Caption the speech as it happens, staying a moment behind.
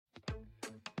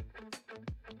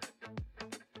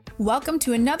Welcome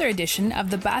to another edition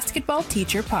of the Basketball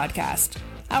Teacher Podcast.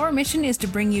 Our mission is to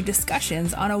bring you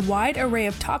discussions on a wide array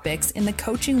of topics in the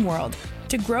coaching world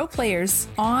to grow players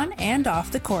on and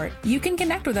off the court. You can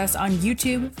connect with us on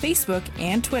YouTube, Facebook,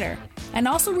 and Twitter, and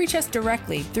also reach us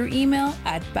directly through email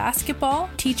at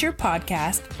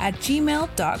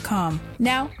basketballteacherpodcast@gmail.com.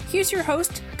 Now, here's your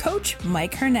host, Coach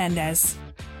Mike Hernandez.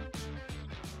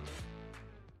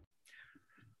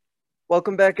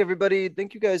 Welcome back, everybody.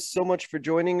 Thank you guys so much for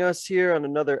joining us here on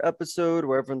another episode,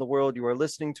 wherever in the world you are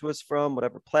listening to us from,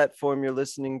 whatever platform you're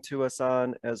listening to us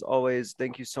on. As always,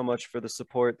 thank you so much for the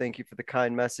support. Thank you for the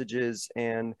kind messages,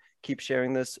 and keep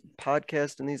sharing this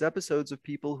podcast and these episodes with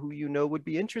people who you know would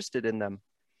be interested in them.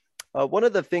 One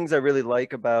of the things I really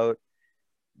like about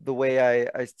the way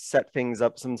I set things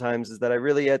up sometimes is that I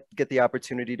really get the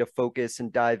opportunity to focus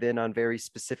and dive in on very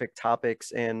specific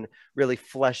topics and really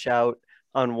flesh out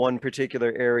on one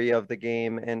particular area of the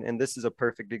game. And this is a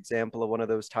perfect example of one of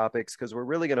those topics, because we're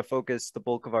really going to focus the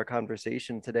bulk of our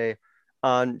conversation today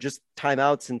on just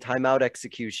timeouts and timeout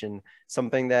execution,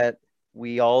 something that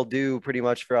we all do pretty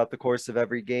much throughout the course of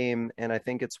every game. And I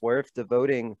think it's worth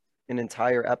devoting an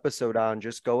entire episode on,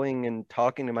 just going and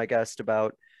talking to my guest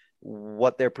about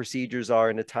what their procedures are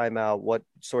in a timeout, what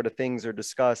sort of things are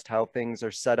discussed, how things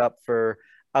are set up for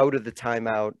out of the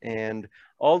timeout, and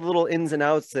all the little ins and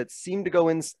outs that seem to go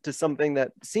into something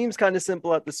that seems kind of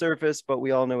simple at the surface, but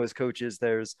we all know as coaches,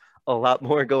 there's a lot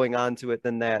more going on to it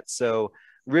than that. So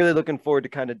really looking forward to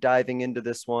kind of diving into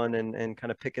this one and kind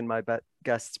of picking my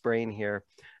guest's brain here.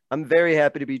 I'm very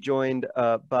happy to be joined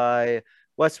by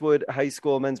Westwood High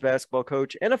School men's basketball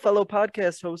coach and a fellow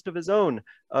podcast host of his own.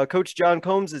 Coach John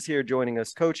Combs is here joining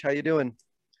us. Coach, how you doing?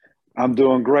 I'm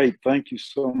doing great. Thank you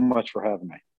so much for having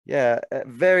me. Yeah,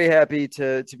 very happy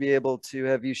to be able to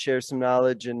have you share some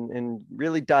knowledge and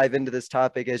really dive into this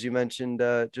topic. As you mentioned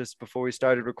just before we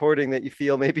started recording, that you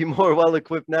feel maybe more well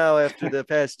equipped now after the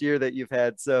past year that you've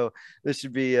had. So this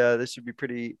should be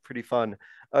pretty fun.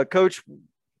 Coach,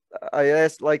 I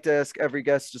like to ask every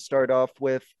guest to start off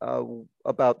with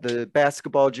about the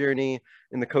basketball journey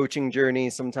and the coaching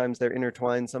journey. Sometimes they're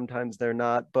intertwined, sometimes they're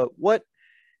not. But what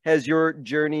has your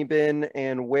journey been,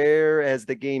 and where has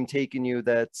the game taken you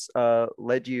that's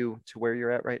led you to where you're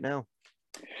at right now?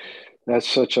 That's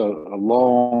such a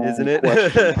long Isn't it?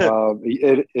 question.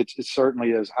 It certainly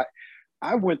is.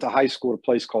 I went to high school at a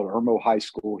place called Irmo High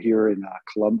School here in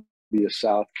Columbia,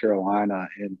 South Carolina,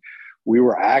 and we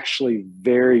were actually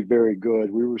very, very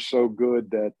good. We were so good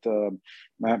that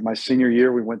my senior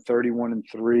year, we went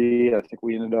 31-3. I think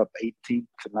we ended up 18th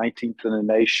to 19th in the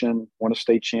nation, won a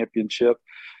state championship.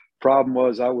 Problem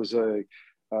was I was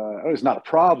not a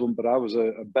problem, but I was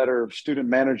a better student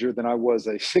manager than I was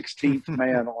a 16th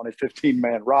man on a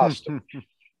 15-man roster.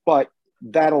 But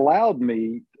that allowed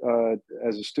me,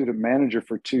 as a student manager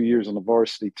for 2 years on the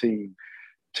varsity team,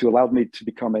 to allow me to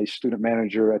become a student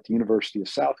manager at the University of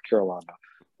South Carolina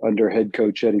under head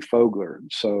coach Eddie Fogler.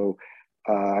 And so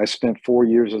I spent 4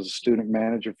 years as a student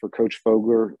manager for Coach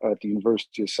Fogler at the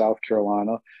University of South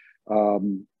Carolina,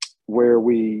 where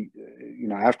we,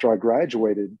 after I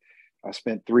graduated, I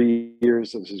spent 3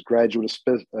 years as his graduate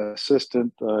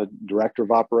assistant, director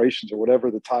of operations, or whatever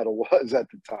the title was at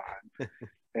the time.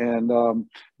 And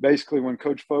basically when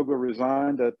Coach Fogler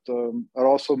resigned, that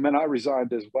also meant I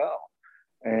resigned as well,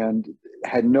 and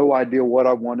had no idea what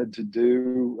I wanted to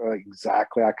do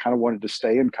exactly. I kind of wanted to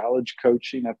stay in college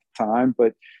coaching at the time,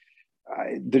 but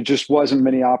there just wasn't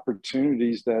many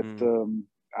opportunities that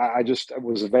I just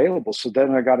was available. So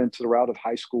then I got into the route of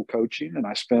high school coaching, and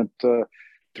I spent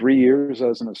 3 years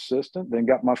as an assistant, then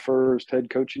got my first head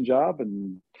coaching job.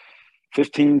 And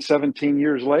 15, 17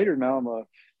 years later, now I'm a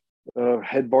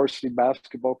head varsity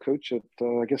basketball coach at,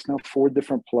 I guess now 4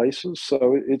 different places.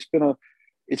 So it's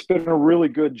been a really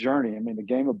good journey. I mean, the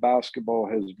game of basketball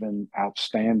has been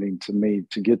outstanding to me,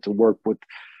 to get to work with,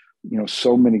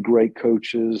 so many great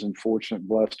coaches, and fortunate,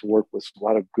 blessed to work with a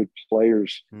lot of good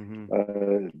players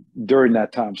during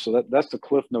that time. So that's the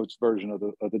Cliff Notes version of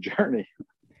the journey.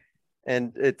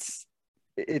 And it's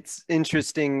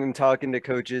interesting in talking to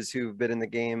coaches who've been in the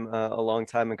game a long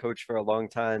time and coached for a long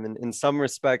time. And in some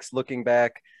respects, looking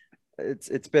back,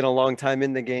 it's been a long time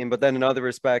in the game, but then in other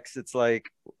respects, it's like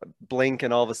blink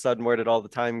and all of a sudden, where did all the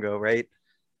time go, right?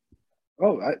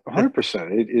 Oh,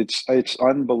 100%. It's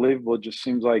unbelievable. It just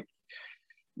seems like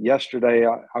yesterday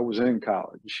I was in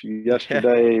college.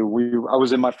 Yesterday I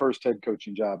was in my first head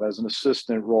coaching job as an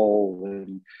assistant role,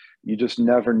 and you just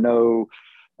never know.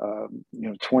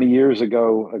 20 years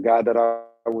ago, a guy that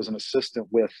I was an assistant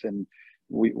with, and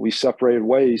we separated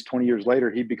ways. 20 years later,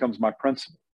 he becomes my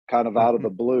principal, kind of out of the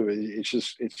blue.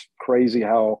 It's crazy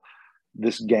how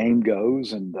this game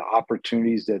goes and the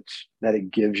opportunities that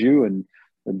it gives you and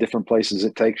the different places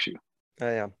it takes you.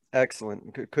 Yeah,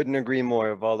 excellent. Couldn't agree more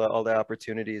of all the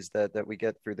opportunities that we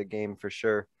get through the game for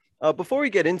sure. Before we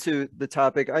get into the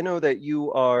topic, I know that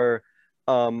you are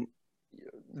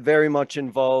very much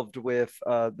involved with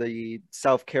the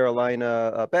South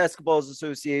Carolina Basketball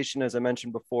Association, as I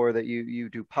mentioned before, that you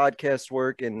do podcast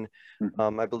work, and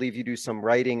I believe you do some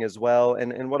writing as well.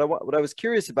 And what I was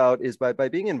curious about is by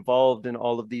being involved in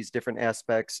all of these different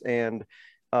aspects and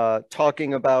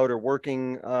talking about or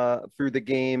working through the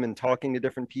game and talking to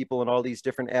different people and all these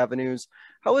different avenues,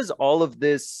 how is all of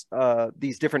this,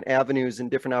 these different avenues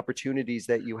and different opportunities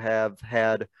that you have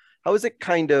had, how has it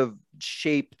kind of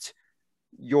shaped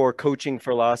your coaching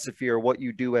philosophy or what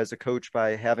you do as a coach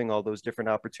by having all those different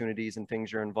opportunities and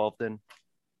things you're involved in?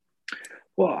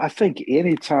 Well, I think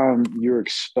anytime you're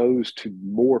exposed to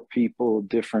more people,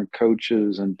 different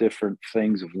coaches, and different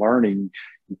things of learning,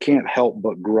 you can't help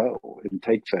but grow and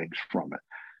take things from it.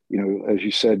 You know, as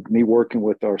you said, me working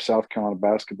with our South Carolina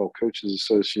Basketball Coaches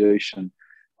Association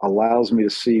allows me to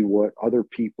see what other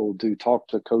people do, talk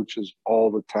to coaches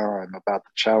all the time about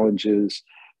the challenges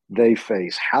they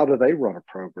face. How do they run a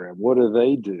program? What do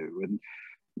they do? And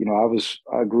you know,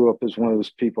 I grew up as one of those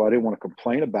people. I didn't want to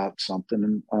complain about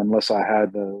something unless I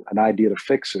had an idea to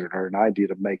fix it or an idea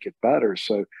to make it better.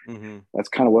 So that's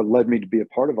kind of what led me to be a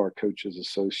part of our coaches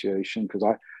association, because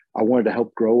I wanted to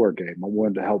help grow our game. I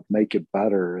wanted to help make it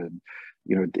better. And,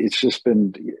 you know, it's just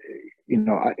been, you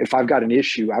know, if I've got an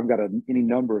issue, I've got any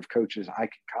number of coaches I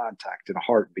can contact in a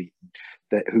heartbeat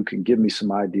who can give me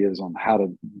some ideas on how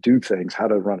to do things, how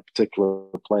to run a particular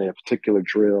play, a particular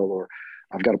drill, or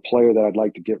I've got a player that I'd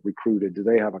like to get recruited. Do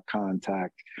they have a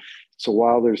contact? So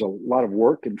while there's a lot of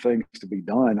work and things to be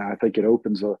done, I think it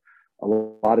opens a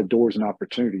lot of doors and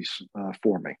opportunities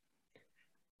for me.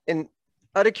 And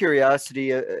out of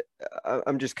curiosity,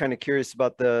 I'm just kind of curious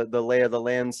about the lay of the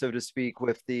land, so to speak,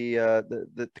 with the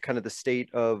kind of the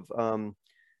state of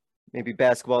maybe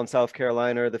basketball in South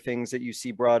Carolina, or the things that you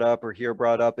see brought up or hear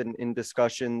brought up in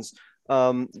discussions.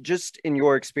 Just in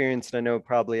your experience, and I know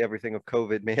probably everything of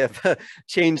COVID may have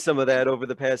changed some of that over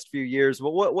the past few years,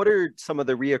 but what are some of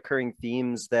the reoccurring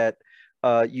themes that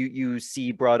you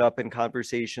see brought up in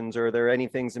conversations? Or are there any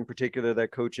things in particular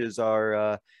that coaches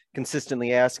are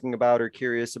consistently asking about or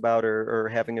curious about or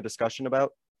having a discussion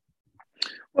about?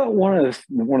 Well, one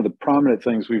of the prominent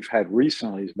things we've had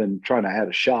recently has been trying to add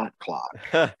a shot clock.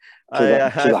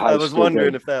 I was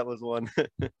wondering if that was one.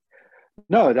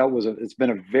 No, it's been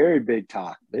a very big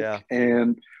topic. Yeah.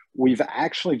 And we've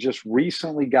actually just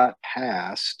recently got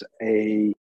past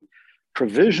a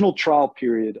provisional trial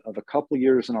period of a couple of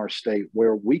years in our state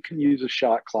where we can use a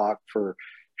shot clock for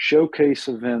showcase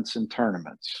events and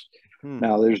tournaments.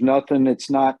 Now, it's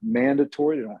not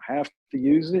mandatory. They don't have to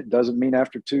use it. It doesn't mean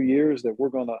after 2 years that we're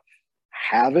going to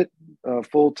have it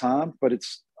full time, but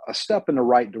it's a step in the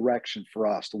right direction for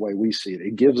us, the way we see it.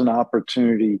 It gives an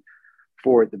opportunity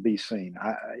for it to be seen.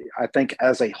 I think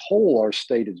as a whole, our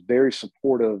state is very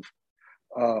supportive,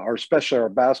 especially our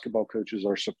basketball coaches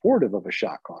are supportive of a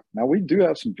shot clock. Now, we do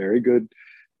have some very good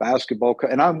basketball,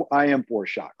 and I am for a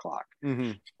shot clock.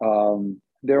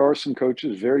 There are some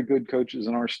coaches, very good coaches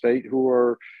in our state, who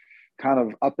are kind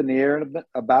of up in the air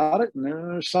about it. And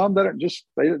there's some that are just,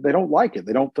 they don't like it.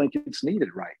 They don't think it's needed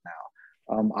right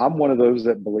now. I'm one of those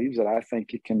that believes that I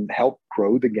think it can help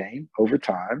grow the game over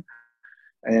time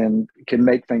and can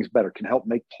make things better, can help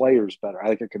make players better. I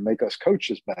think it can make us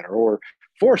coaches better, or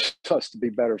force us to be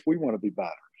better if we want to be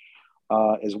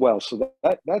better as well. So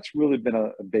that's really been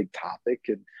a big topic.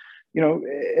 And, you know,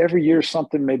 every year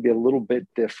something may be a little bit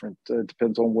different. It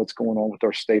depends on what's going on with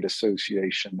our state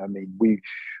association. I mean, we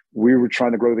were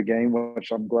trying to grow the game,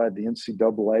 which I'm glad the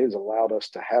NCAA has allowed us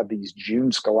to have these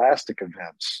June scholastic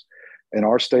events. And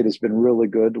our state has been really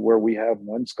good to where we have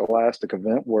one scholastic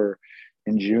event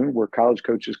in June where college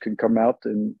coaches can come out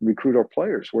and recruit our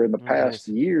players, where in the past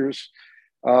years,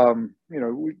 you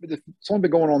know, it's only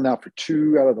been going on now for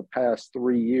 2 out of the past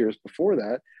 3 years. Before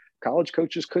that, college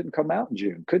coaches couldn't come out in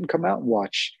June, couldn't come out and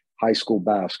watch high school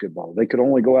basketball. They could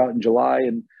only go out in July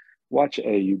and watch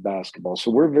AAU basketball.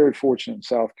 So we're very fortunate in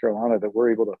South Carolina that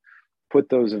we're able to put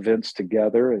those events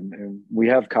together, and we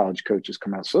have college coaches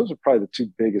come out. So those are probably the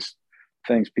 2 biggest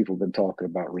things people have been talking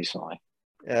about recently.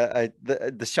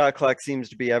 The shot clock seems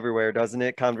to be everywhere, doesn't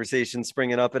it? Conversations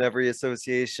springing up at every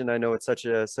association. I know it's such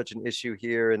an issue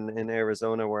here in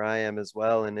Arizona, where I am as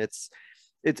well, and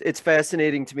it's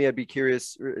fascinating to me. I'd be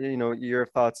curious, you know, your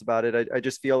thoughts about it. I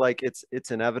just feel like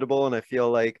it's inevitable, and I feel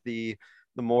like the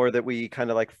more that we kind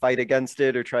of like fight against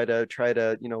it or try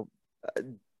to you know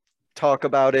talk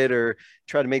about it or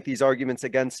try to make these arguments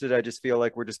against it. I just feel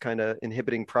like we're just kind of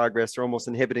inhibiting progress or almost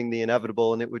inhibiting the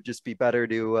inevitable. And it would just be better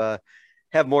to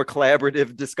have more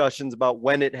collaborative discussions about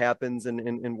when it happens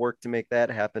and work to make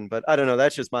that happen. But I don't know.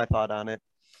 That's just my thought on it.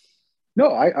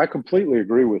 No, I completely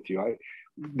agree with you.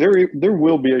 There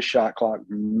will be a shot clock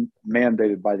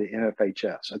mandated by the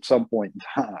NFHS at some point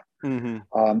in time.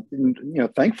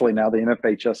 And, thankfully now the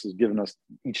NFHS has given us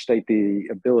each state the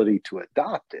ability to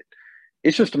adopt it.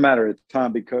 It's just a matter of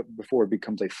time before it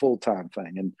becomes a full-time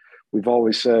thing. And we've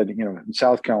always said, in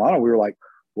South Carolina, we were like,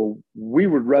 well, we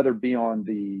would rather be on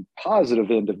the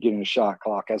positive end of getting a shot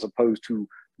clock as opposed to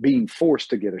being forced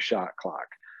to get a shot clock.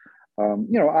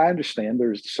 I understand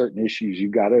there's certain issues you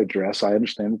got to address. I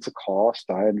understand it's a cost.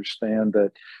 I understand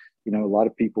that, a lot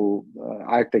of people,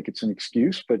 I think it's an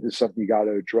excuse, but it's something you got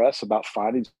to address about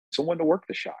finding someone to work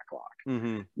the shot clock.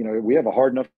 We have a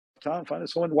hard enough time finding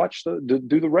someone to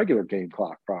do the regular game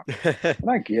clock properly. And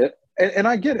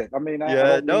I get it. I mean,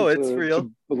 I don't mean it's real.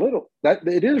 To belittle that.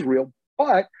 It is real,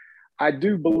 but I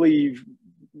do believe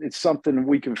it's something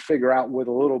we can figure out with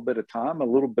a little bit of time, a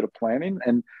little bit of planning.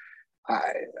 And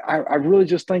I really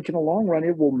just think in the long run,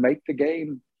 it will make the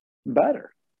game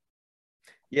better.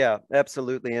 Yeah,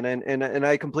 absolutely. And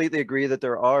I completely agree that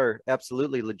there are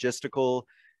absolutely logistical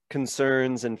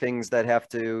concerns and things that have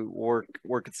to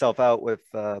work itself out with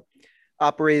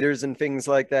operators and things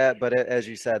like that. But as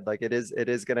you said, like it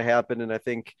is going to happen. And I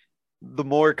think the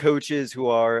more coaches who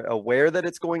are aware that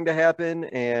it's going to happen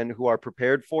and who are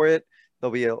prepared for it,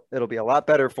 it'll be a lot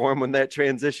better for them when that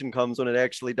transition comes, when it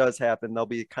actually does happen. They'll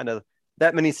be kind of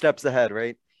that many steps ahead,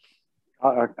 right?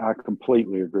 I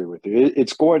completely agree with you.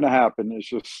 It's going to happen. It's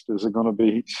just, is it going to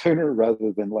be sooner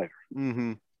rather than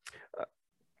later?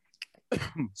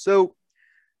 So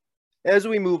as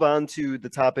we move on to the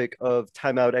topic of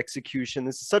timeout execution,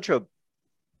 this is such a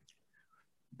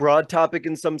broad topic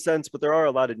in some sense, but there are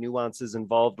a lot of nuances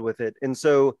involved with it. And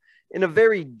so in a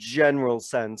very general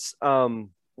sense,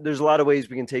 there's a lot of ways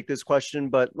we can take this question,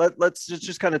 but let's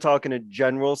just kind of talk in a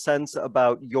general sense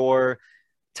about your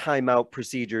timeout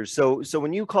procedures. So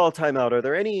when you call timeout, are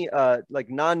there any like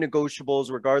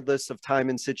non-negotiables regardless of time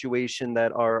and situation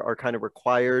that are kind of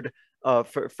required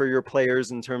for your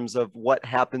players in terms of what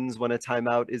happens when a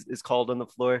timeout is called on the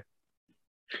floor?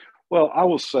 Well, I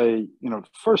will say, the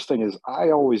first thing is I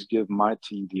always give my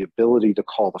team the ability to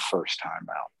call the first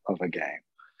timeout of a game.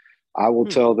 I will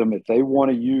tell them if they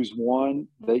want to use one,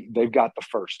 they've got the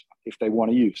first one if they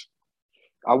want to use it.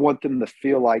 I want them to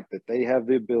feel like that they have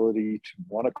the ability to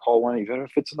want to call one, even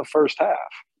if it's in the first half.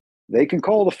 They can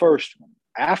call the first one.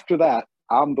 After that,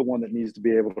 I'm the one that needs to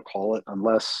be able to call it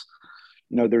unless,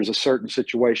 there's a certain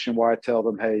situation where I tell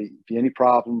them, hey, if you any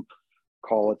problem,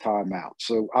 call a timeout.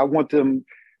 So I want them,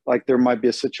 like there might be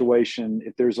a situation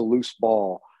if there's a loose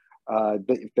ball,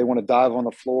 if they want to dive on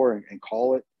the floor and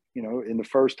call it, in the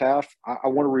first half, I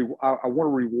want to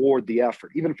reward the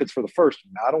effort, even if it's for the first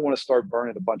one. I don't want to start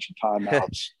burning a bunch of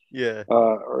timeouts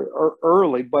or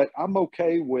early, but I'm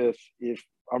okay with if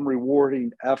I'm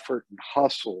rewarding effort and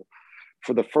hustle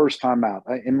for the first time out.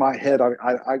 In my head,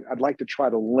 I'd like to try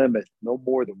to limit no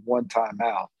more than one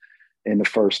timeout in the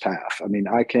first half. I mean,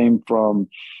 I came from,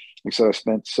 like I said, I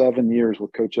spent 7 years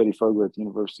with Coach Eddie Fogler at the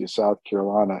University of South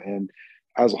Carolina, and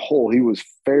as a whole, he was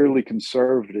fairly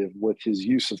conservative with his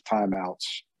use of timeouts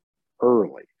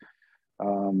early.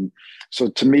 So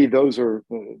to me, those are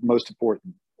the most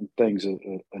important things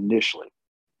initially.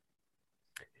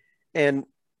 And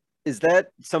is that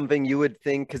something you would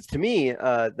think? Because to me,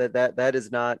 that is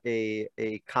not a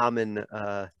common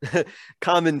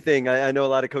common thing. I know a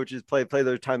lot of coaches play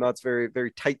their timeouts very,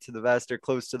 very tight to the vest or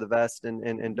close to the vest,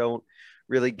 and don't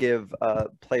really give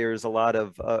players a lot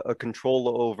of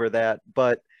control over that.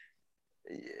 But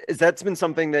is that's been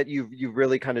something that you've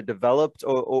really kind of developed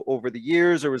over the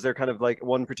years, or was there kind of like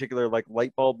one particular like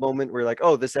light bulb moment where you're like,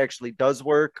 oh, this actually does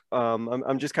work?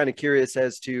 I'm just kind of curious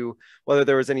as to whether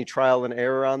there was any trial and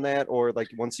error on that, or like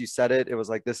once you said it, it was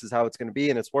like, this is how it's going to be,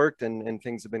 and it's worked, and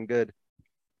things have been good.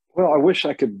 Well, I wish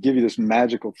I could give you this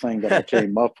magical thing that I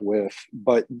came up with,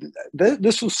 but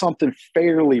this was something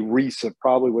fairly recent,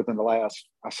 probably within the last,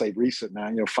 I say recent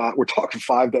now, we're talking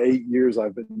 5 to 8 years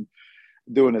I've been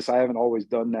doing this. I haven't always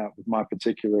done that with my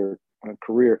particular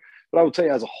career, but I would say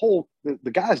as a whole,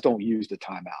 the guys don't use the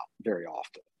timeout very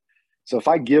often. So if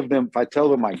I tell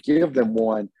them I give them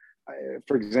one,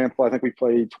 for example, I think we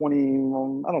played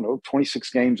 26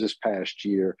 games this past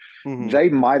year. Mm-hmm. They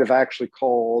might have actually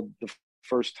called the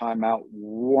first time out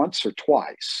once or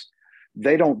twice.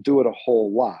 They don't do it a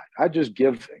whole lot. I just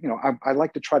give, I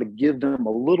like to try to give them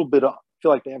a little bit of,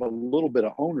 feel like they have a little bit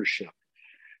of ownership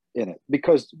in it,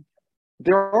 because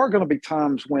there are going to be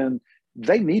times when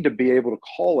they need to be able to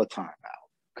call a timeout,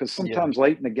 because sometimes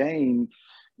late in the game,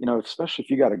 especially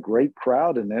if you got a great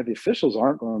crowd in there, the officials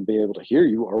aren't going to be able to hear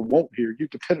you or won't hear you,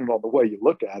 depending on the way you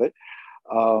look at it.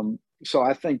 So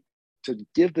I think to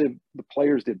give the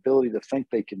players the ability to think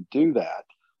they can do that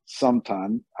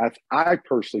sometime, I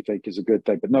personally think is a good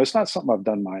thing. But no, it's not something I've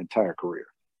done my entire career.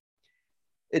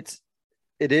 It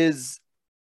is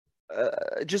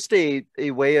just a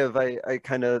way of, I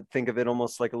kind of think of it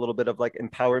almost like a little bit of like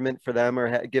empowerment for them,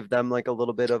 or give them like a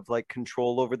little bit of like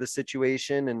control over the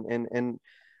situation. And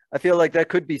I feel like that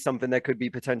could be something that could be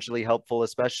potentially helpful,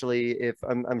 especially if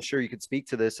I'm sure you could speak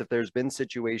to this, if there's been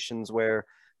situations where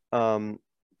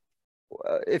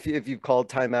if you've called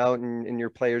timeout and your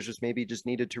players just maybe just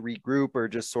needed to regroup, or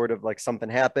just sort of like something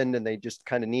happened and they just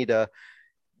kind of need to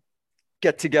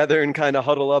get together and kind of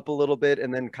huddle up a little bit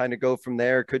and then kind of go from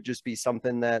there, could just be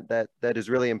something that is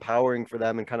really empowering for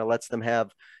them and kind of lets them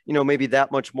have, maybe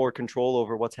that much more control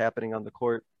over what's happening on the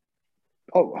court.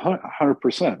 Oh,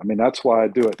 100%. I mean, that's why I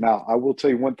do it. Now, I will tell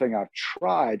you one thing I've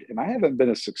tried, and I haven't been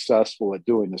as successful at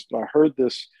doing this, but I heard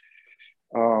this,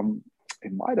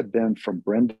 it might have been from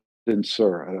Brendan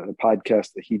Sir, a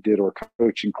podcast that he did, or a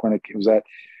coaching clinic. It was that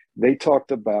they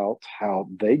talked about how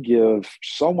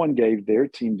someone gave their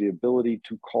team the ability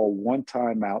to call one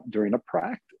timeout during a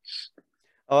practice.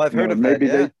 Oh, I've heard of that. Maybe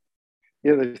Yeah.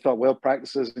 they thought, well,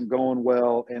 practice isn't going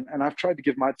well. And I've tried to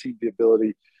give my team the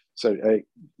ability. So, hey,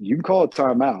 you can call a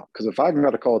timeout, because if I've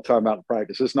got to call a timeout in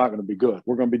practice, it's not going to be good.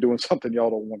 We're going to be doing something y'all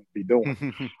don't want to be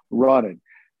doing, running.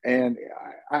 And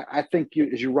I think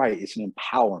you're right. It's an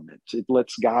empowerment. It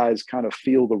lets guys kind of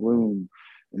feel the room,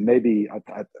 and maybe a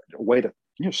way to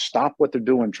stop what they're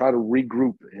doing, try to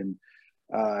regroup, and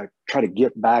try to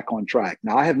get back on track.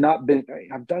 Now, I've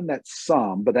done that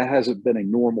some, but that hasn't been a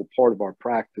normal part of our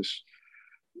practice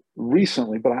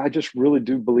recently. But I just really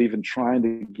do believe in trying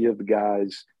to give the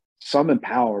guys some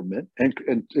empowerment,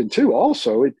 and two,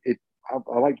 also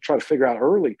I like to try to figure out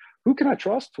early, who can I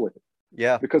trust with it.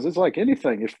 Yeah, because it's like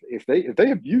anything. If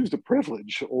they abuse a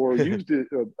privilege or abuse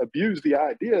the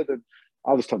idea, then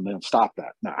I'll just tell them, stop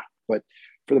that. Nah. But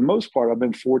for the most part, I've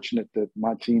been fortunate that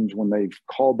my teams, when they've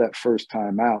called that first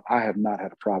time out, I have not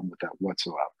had a problem with that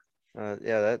whatsoever.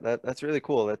 Yeah, that's really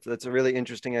cool. That's a really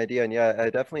interesting idea. And yeah, I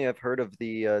definitely have heard of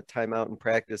the timeout in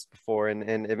practice before, and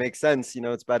it makes sense.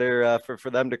 It's better for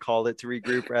them to call it to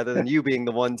regroup rather than you being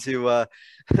the one to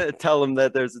tell them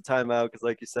that there's a timeout, because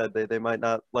like you said, they might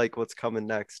not like what's coming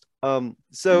next.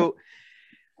 So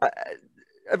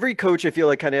every coach, I feel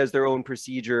like, kind of has their own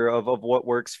procedure of what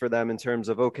works for them in terms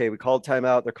of, okay, we called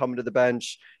timeout, they're coming to the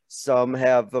bench. Some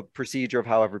have a procedure of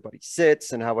how everybody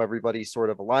sits and how everybody sort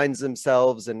of aligns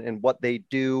themselves and what they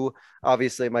do.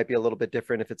 Obviously, it might be a little bit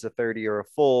different if it's a 30 or a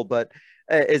full, but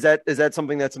is that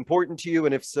something that's important to you?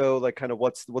 And if so, like, kind of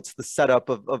what's the setup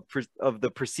of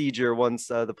the procedure once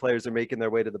the players are making their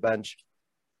way to the bench?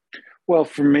 Well,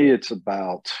 for me, it's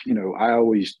about, I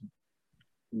always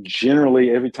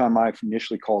generally, every time I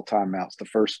initially call timeouts, the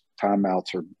first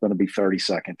timeouts are going to be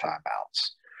 30-second timeouts.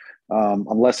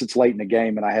 Unless it's late in the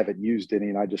game and I haven't used any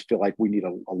and I just feel like we need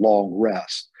a long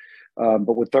rest.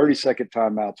 But with 30-second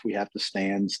timeouts, we have to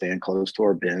stand close to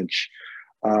our bench.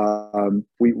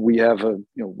 We have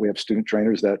student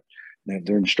trainers that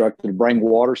they're instructed to bring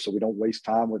water, so we don't waste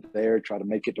time with there, try to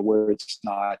make it to where it's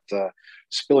not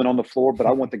spilling on the floor. But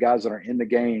I want the guys that are in the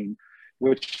game,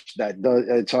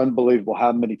 it's unbelievable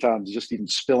how many times just even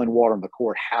spilling water on the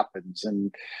court happens.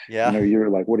 And, you're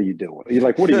like, what are you doing? You're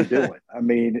like, what are you doing? I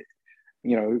mean,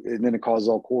 and then it causes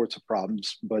all sorts of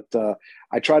problems. But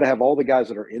I try to have all the guys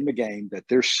that are in the game that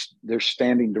they're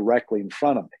standing directly in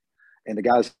front of me. And the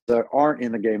guys that aren't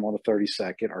in the game on the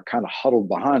 30-second are kind of huddled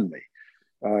behind me.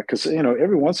 Because,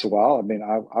 every once in a while, I mean,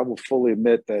 I will fully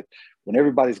admit that when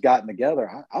everybody's gotten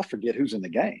together, I'll forget who's in the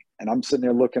game. And I'm sitting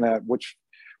there looking at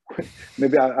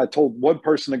maybe I told one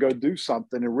person to go do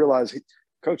something and realized,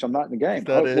 Coach, I'm not in the game.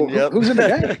 Who's in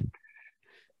the game?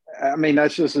 I mean,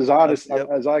 that's just as honest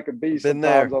as I could be.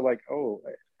 Sometimes I'm like,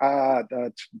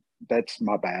 that's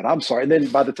my bad. I'm sorry. And then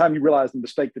by the time you realize the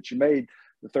mistake that you made,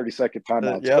 the 30-second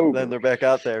timeout's over. Then they're back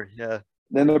out there. Yeah.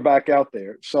 Then they're back out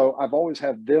there. So I've always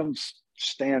had them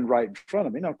stand right in front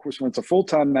of me. Now, of course, when it's a full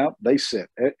timeout, they sit.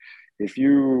 If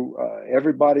you,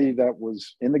 everybody that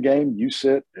was in the game, you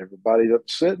sit. Everybody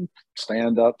that's sitting,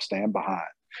 stand up, stand behind.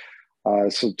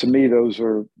 So to me,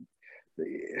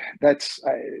 that's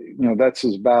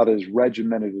as about as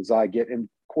regimented as I get. And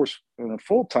of course, in a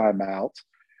full timeout,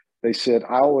 they said,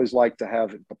 I always like to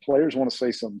have the players want to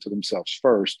say something to themselves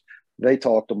first. They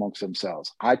talked amongst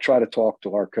themselves. I try to talk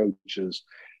to our coaches,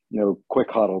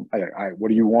 quick huddle. All right, what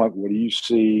do you want? What do you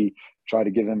see? try to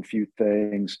give them a few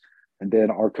things, and then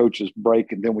our coaches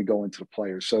break, and then we go into the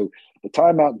players. So the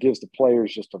timeout gives the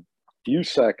players just a few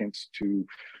seconds to,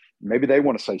 maybe they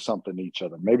want to say something to each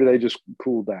other. Maybe they just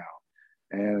cool down.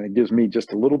 And it gives me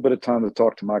just a little bit of time to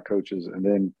talk to my coaches and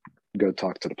then go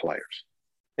talk to the players.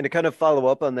 And to kind of follow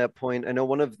up on that point, I know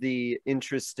one of the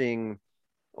interesting,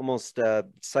 almost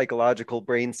psychological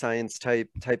brain science type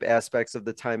aspects of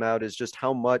the timeout is just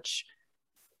how much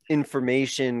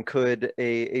information could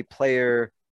a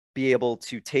player be able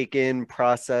to take in,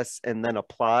 process, and then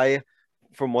apply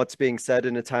from what's being said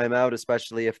in a timeout,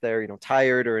 especially if they're,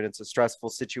 tired or it's a stressful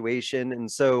situation. And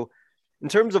so in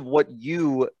terms of what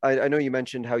I know you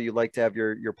mentioned how you like to have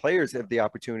your players have the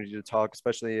opportunity to talk,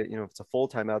 especially, if it's a full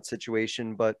timeout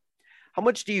situation, but how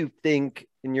much do you think,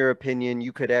 in your opinion,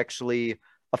 you could actually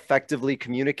effectively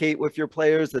communicate with your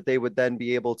players that they would then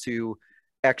be able to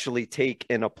actually take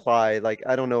and apply? Like,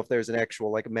 I don't know if there's an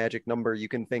actual like magic number you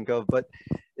can think of, but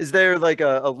is there like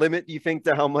a limit, you think,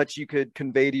 to how much you could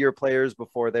convey to your players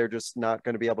before they're just not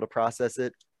going to be able to process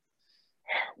it?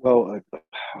 Well,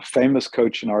 a famous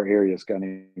coach in our area is a guy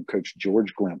named Coach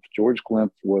George Glimp. George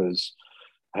Glimp was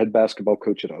head basketball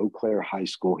coach at Eau Claire High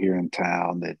School here in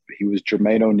town. That he was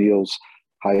Jermaine O'Neal's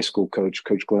high school coach.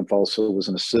 Coach Glimp also was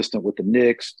an assistant with the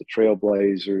Knicks, the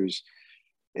Trailblazers.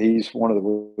 He's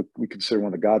we consider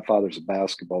one of the godfathers of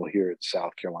basketball here in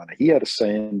South Carolina. He had a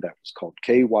saying that was called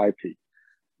KYP,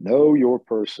 know your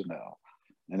personnel.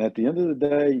 And at the end of the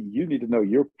day, you need to know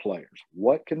your players.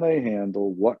 What can they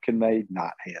handle? What can they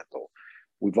not handle?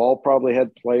 We've all probably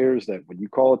had players that when you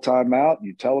call a timeout,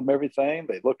 you tell them everything.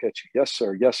 They look at you. Yes,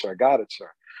 sir. Yes, sir. I got it, sir.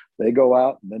 They go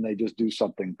out and then they just do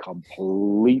something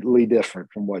completely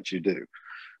different from what you do.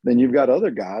 Then you've got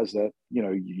other guys that,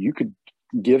 you could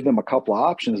give them a couple of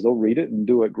options. They'll read it and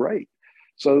do it great.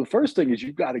 So the first thing is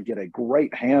you've got to get a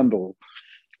great handle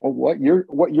on what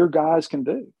your guys can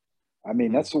do. I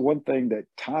mean, that's the one thing that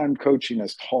time coaching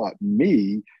has taught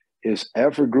me is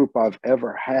every group I've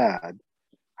ever had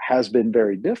has been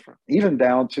very different. Even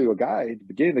down to a guy at the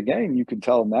beginning of the game, you can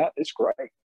tell him that it's great.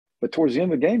 But towards the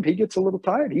end of the game, he gets a little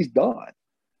tired. He's done.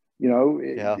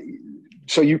 Yeah.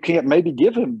 So you can't maybe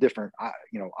give him different,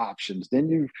 options. Then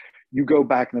you go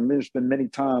back, and there's been many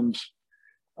times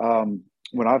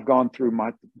when I've gone through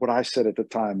what I said at the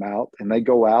timeout, and they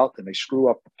go out and they screw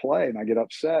up the play, and I get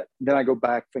upset. Then I go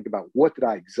back, think about what did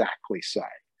I exactly say,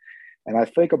 and I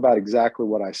think about exactly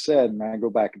what I said, and I go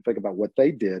back and think about what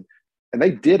they did, and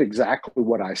they did exactly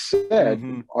what I said,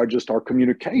 Mm-hmm. or just our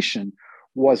communication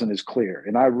wasn't as clear.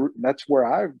 And that's where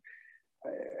I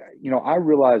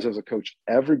realize as a coach,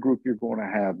 every group you're going to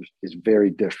have is very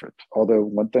different. Although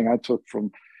one thing I took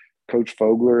from Coach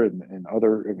Fogler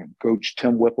and Coach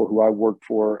Tim Whipple, who I worked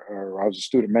for, or I was a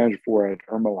student manager for at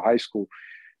Irmo High School,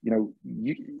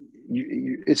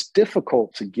 it's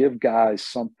difficult to give guys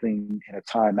something in a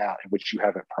timeout in which you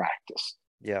haven't practiced.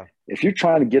 Yeah. If you're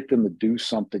trying to get them to do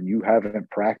something you haven't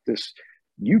practiced,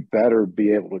 you better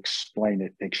be able to explain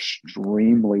it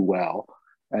extremely well,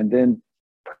 and then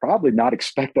probably not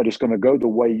expect that it's going to go the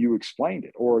way you explained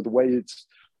it or the way it's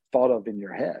thought of in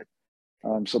your head.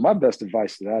 So my best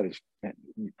advice to that is, man,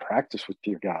 you practice with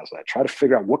your guys. Try to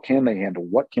figure out what can they handle,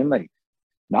 what can they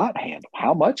not handle,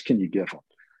 how much can you give them?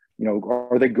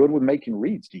 Are they good with making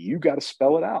reads? Do you got to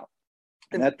spell it out?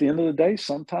 And at the end of the day,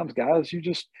 sometimes guys,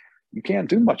 you can't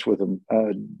do much with them,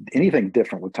 anything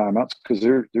different with timeouts, because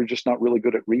they're just not really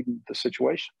good at reading the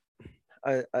situation.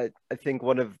 I think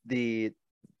one of the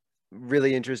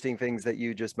really interesting things that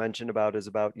you just mentioned about is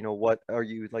about, what are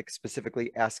you like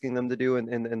specifically asking them to do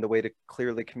and the way to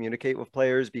clearly communicate with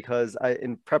players, because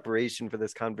in preparation for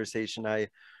this conversation, I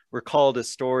recalled a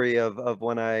story of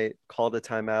when I called a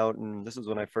timeout, and this was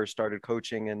when I first started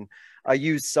coaching, and I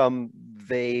used some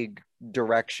vague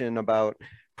direction about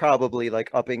probably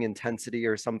like upping intensity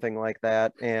or something like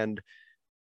that. And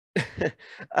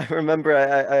I remember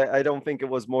I don't think it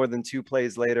was more than 2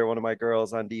 plays later, one of my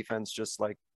girls on defense just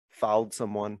like fouled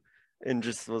someone and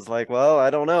just was like, well, I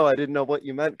don't know. I didn't know what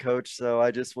you meant, coach. So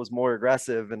I just was more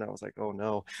aggressive. And I was like, oh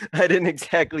no, I didn't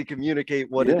exactly communicate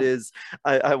what it is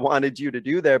I wanted you to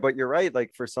do there. But you're right.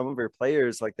 Like for some of your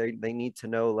players, like they need to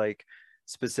know like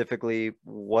specifically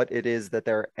what it is that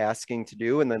they're asking to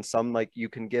do. And then some, like you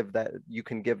can give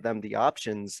them the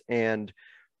options. And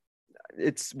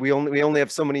we only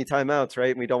have so many timeouts,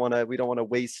 right? We don't want to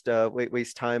waste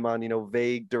time on,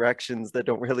 vague directions that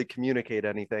don't really communicate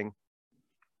anything.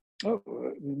 Oh,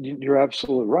 you're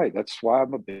absolutely right. That's why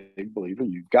I'm a big believer.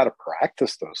 You've got to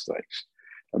practice those things.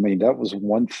 I mean, that was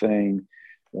one thing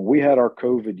when we had our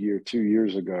COVID year 2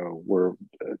 years ago,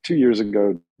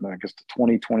 I guess the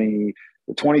 2020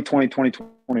 The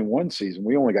 2020-2021 season,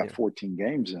 we only got 14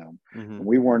 games in, Mm-hmm. and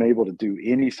we weren't able to do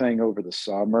anything over the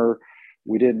summer.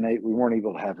 We weren't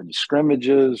able to have any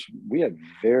scrimmages. We had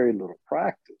very little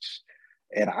practice.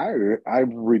 And I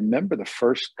remember the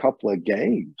first couple of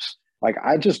games, like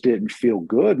I just didn't feel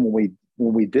good when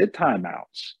we did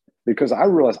timeouts, because I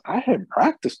realized I hadn't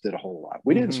practiced it a whole lot.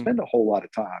 We didn't spend a whole lot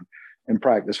of time in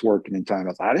practice working in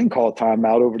timeouts. I didn't call a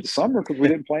timeout over the summer because we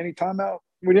didn't play any timeout.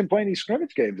 We didn't play any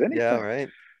scrimmage games, anything. Yeah, right.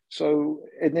 So,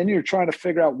 and then you're trying to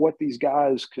figure out what these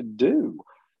guys could do.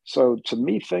 So to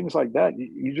me, things like that,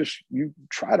 you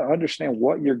try to understand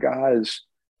what your guys,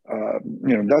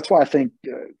 that's why I think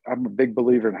I'm a big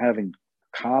believer in having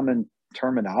common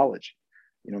terminology.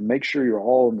 Make sure you're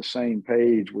all on the same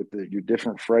page with your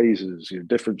different phrases, your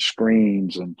different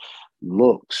screens and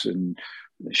looks and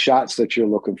the shots that you're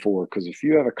looking for. Because if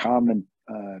you have a common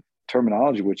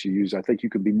terminology which you use, I think you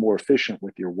can be more efficient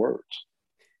with your words.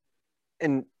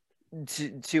 And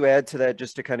to add to that,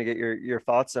 just to kind of get your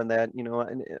thoughts on that,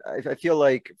 and I feel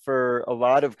like for a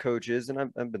lot of coaches, and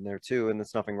I've been there too, and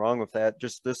there's nothing wrong with that,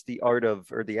 just the art of,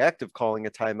 or the act of calling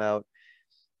a timeout,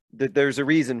 that there's a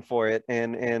reason for it.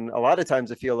 And a lot of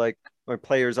times I feel like our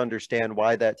players understand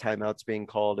why that timeout's being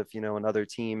called. If, another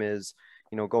team is,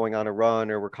 going on a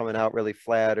run, or we're coming out really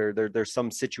flat, or there's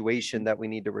some situation that we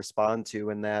need to respond to,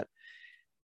 and that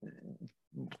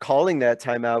calling that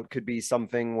timeout could be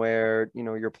something where,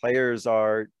 your players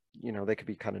are, they could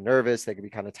be kind of nervous, they could be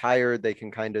kind of tired, they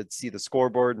can kind of see the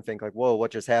scoreboard and think like, whoa,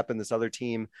 what just happened? This other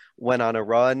team went on a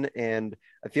run. And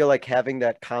I feel like having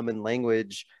that common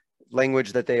language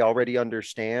that they already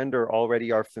understand or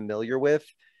already are familiar with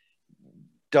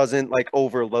doesn't like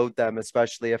overload them,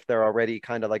 especially if they're already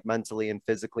kind of like mentally and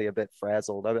physically a bit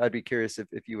frazzled. I'd be curious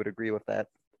if you would agree with that.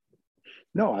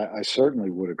 No, I certainly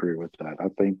would agree with that. I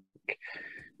think,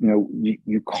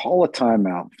 you call a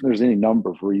timeout. There's any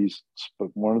number of reasons, but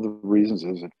one of the reasons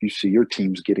is if you see your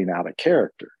team's getting out of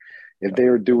character, if they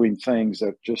are doing things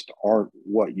that just aren't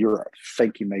what you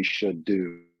think they should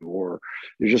do, or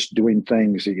they're just doing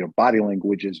things, body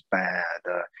language is bad.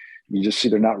 You just see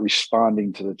they're not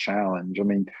responding to the challenge. I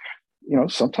mean,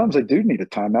 sometimes they do need a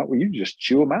timeout where you just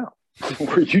chew them out,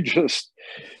 where you just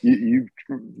you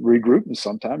regroup, and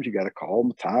sometimes you got to call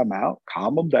them a timeout,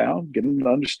 calm them down, get them to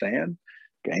understand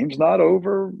game's not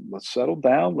over. Let's settle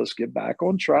down. Let's get back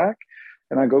on track.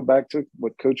 And I go back to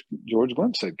what Coach George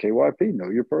Glenn said, KYP, know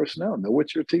your personnel, know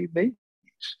what your team needs.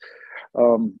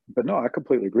 But no, I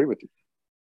completely agree with you.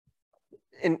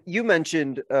 And you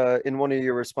mentioned in one of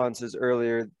your responses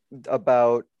earlier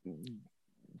about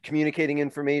communicating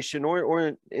information,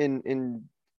 or in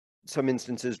some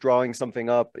instances drawing something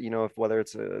up, if whether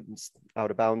it's a out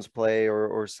of bounds play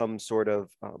or some sort of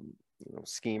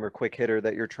scheme or quick hitter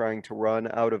that you're trying to run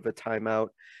out of a timeout.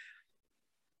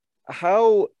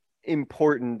 How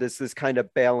important is this kind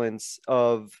of balance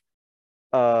of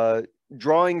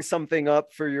drawing something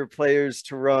up for your players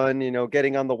to run,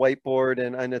 getting on the whiteboard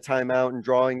and a timeout and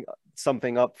drawing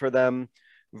something up for them,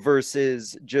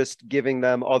 versus just giving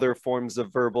them other forms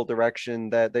of verbal direction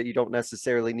that you don't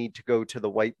necessarily need to go to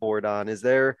the whiteboard on? Has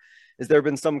there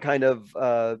been some kind of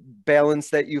balance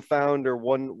that you found, or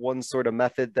one sort of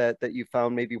method that you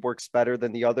found maybe works better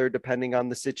than the other depending on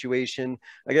the situation?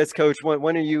 I guess, Coach,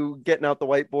 when are you getting out the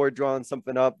whiteboard, drawing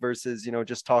something up versus,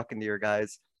 just talking to your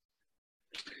guys?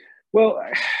 Well,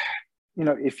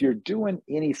 if you're doing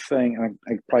anything, and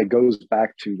it probably goes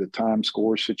back to the time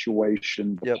score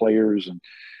situation, the players, and,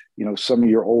 some of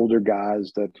your older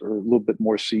guys that are a little bit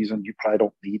more seasoned, you probably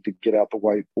don't need to get out the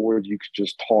whiteboard. You could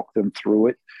just talk them through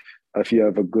it if you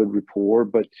have a good rapport.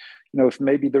 But, if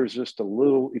maybe there's just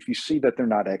if you see that they're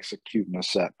not executing a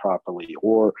set properly,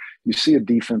 or you see a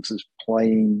defense is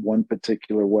playing one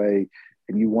particular way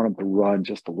and you want them to run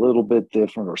just a little bit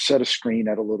different, or set a screen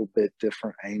at a little bit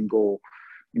different angle,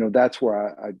 that's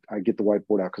where I get the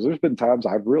whiteboard out. Because there's been times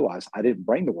I've realized I didn't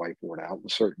bring the whiteboard out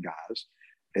with certain guys.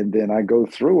 And then I go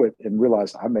through it and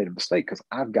realize I made a mistake, because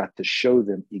I've got to show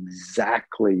them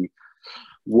exactly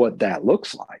what that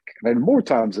looks like. And more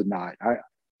times than not,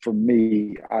 for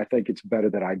me, I think it's better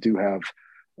that I do have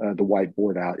the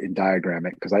whiteboard out and diagram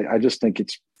it, because I just think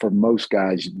it's, for most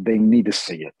guys, they need to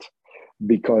see it,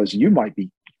 because you might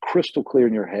be crystal clear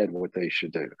in your head what they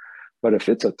should do. But if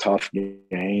it's a tough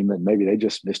game and maybe they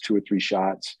just missed 2 or 3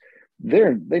 shots,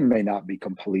 they may not be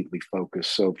completely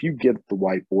focused. So if you get the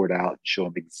whiteboard out and show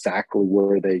them exactly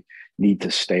where they need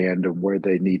to stand and where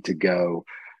they need to go,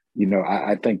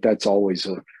 I think that's always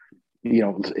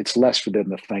it's less for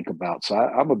them to think about. So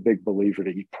I'm a big believer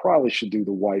that you probably should do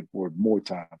the whiteboard more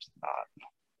times than not.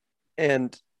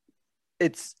 And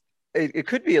it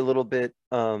could be a little bit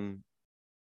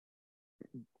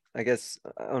I guess,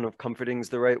 I don't know if comforting is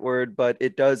the right word, but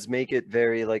it does make it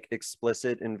very like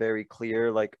explicit and very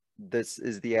clear, like this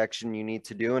is the action you need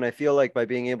to do. And I feel like by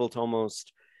being able to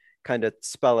almost kind of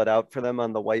spell it out for them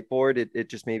on the whiteboard, it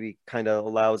just maybe kind of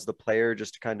allows the player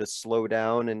just to kind of slow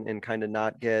down and kind of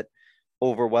not get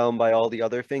overwhelmed by all the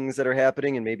other things that are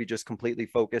happening, and maybe just completely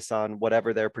focus on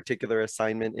whatever their particular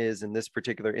assignment is in this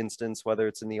particular instance, whether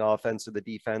it's in the offense or the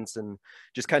defense, and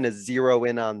just kind of zero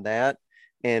in on that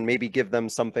and maybe give them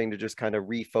something to just kind of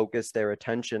refocus their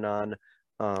attention on.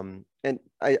 And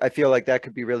I feel like that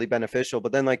could be really beneficial.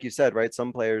 But then, like you said, right,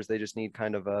 some players, they just need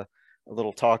kind of a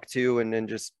little talk to, and then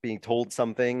just being told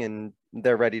something and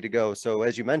they're ready to go. So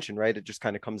as you mentioned, right, it just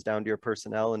kind of comes down to your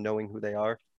personnel and knowing who they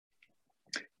are.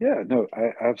 Yeah, no,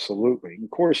 absolutely.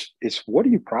 Of course, it's what do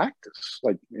you practice?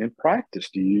 Like in practice,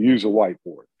 do you use a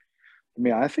whiteboard? I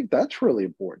mean, I think that's really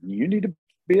important. You need to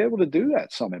be able to do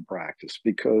that some in practice,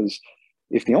 because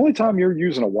if the only time you're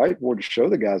using a whiteboard to show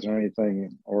the guys or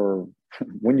anything, or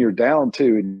when you're down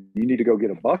two and you need to go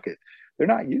get a bucket, they're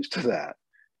not used to that.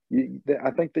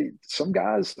 I think some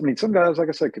guys, like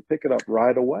I said, could pick it up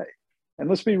right away. And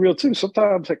let's be real too.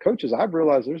 Sometimes at coaches, I've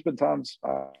realized there's been times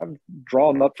I've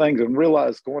drawn up things and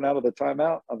realized going out of the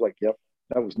timeout, I was like, yep,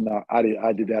 that was not, I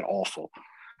did that awful.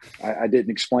 I didn't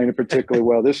explain it particularly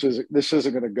well. This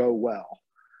isn't going to go well.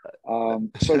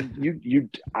 So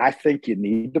I think you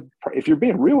need to, if you're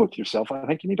being real with yourself, I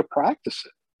think you need to practice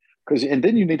it, and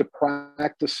then you need to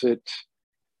practice it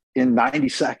in 90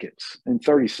 seconds, in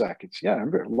 30 seconds. Yeah,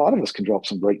 a lot of us can drop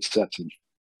some great sets in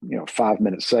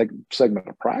 5-minute segment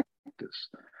of practice,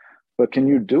 but can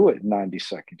you do it in 90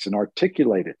 seconds and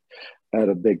articulate it at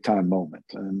a big time moment?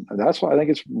 And that's why I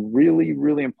think it's really,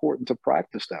 really important to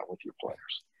practice that with your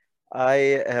players.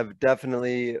 I have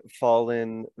definitely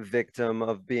fallen victim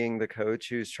of being the coach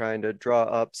who's trying to draw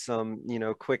up some,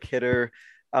 quick hitter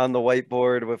on the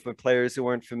whiteboard with players who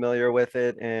weren't familiar with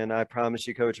it. And I promise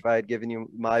you, coach, if I had given you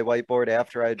my whiteboard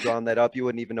after I had drawn that up, you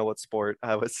wouldn't even know what sport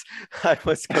I was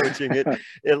coaching.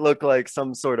 It looked like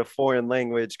some sort of foreign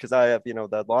language, because I have,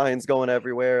 the lines going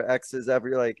everywhere, X's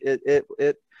like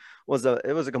it was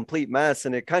a complete mess.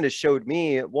 And it kind of showed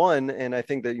me one, and I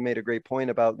think that you made a great point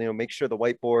about, make sure the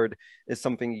whiteboard is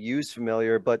something you use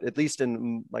familiar, but at least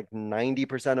in like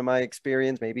 90% of my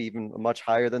experience, maybe even much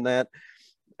higher than that,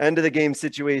 end of the game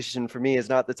situation for me is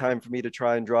not the time for me to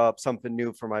try and draw up something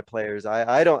new for my players.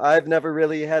 I've never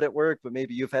really had it work, but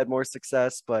maybe you've had more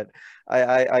success, but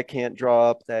I can't draw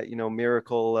up that,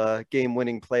 miracle game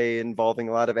winning play involving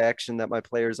a lot of action that my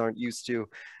players aren't used to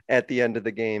at the end of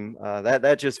the game.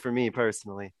 That just for me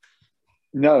personally.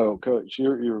 No, coach,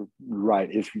 you're right.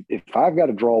 If I've got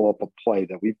to draw up a play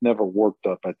that we've never worked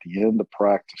up at the end of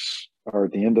practice or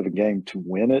at the end of the game to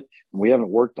win it, and we haven't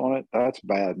worked on it, that's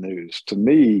bad news to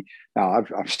me. Now,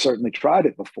 I've certainly tried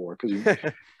it before, because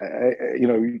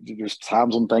there's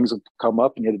times when things have come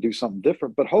up and you had to do something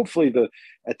different. But hopefully,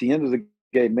 at the end of the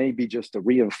game, maybe just to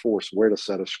reinforce where to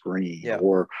set a screen,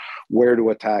 or where to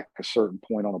attack a certain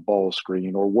point on a ball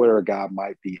screen, or where a guy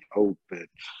might be open.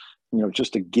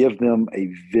 Just to give them a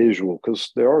visual,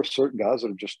 because there are certain guys that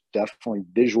are just definitely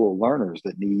visual learners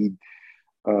that need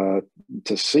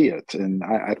to see it. And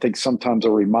I think sometimes a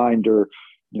reminder,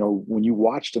 when you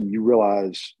watch them, you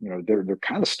realize, they're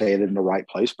kind of staying in the right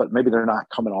place, but maybe they're not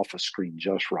coming off a screen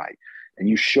just right. And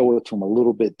you show it to them a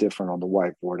little bit different on the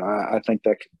whiteboard. I think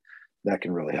that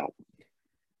can really help.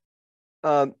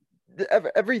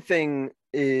 Everything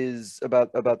is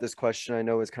about this question, I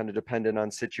know, is kind of dependent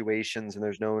on situations, and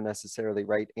there's no necessarily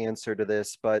right answer to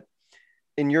this, but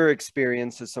in your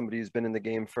experience as somebody who's been in the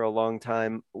game for a long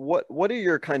time, what are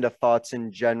your kind of thoughts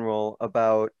in general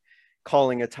about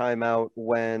calling a timeout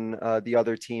when the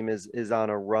other team is on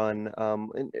a run?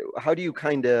 And how do you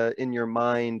kind of in your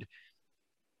mind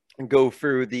go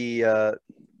through the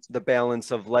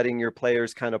balance of letting your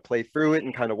players kind of play through it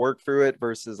and kind of work through it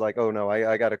versus like, oh no,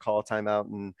 I got to call a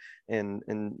timeout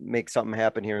and make something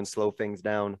happen here and slow things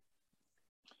down?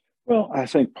 Well, I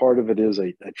think part of it is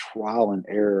a trial and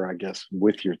error, I guess,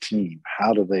 with your team.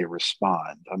 How do they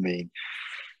respond? I mean,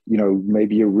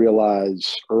 maybe you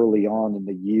realize early on in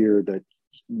the year that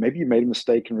maybe you made a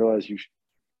mistake and realize you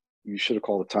should have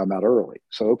called a timeout early.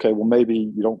 So, okay, well, maybe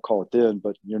you don't call it then,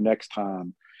 but your next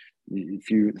time,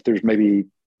 if there's maybe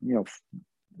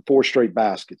 4 straight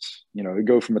baskets, you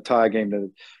go from a tie game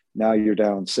to now you're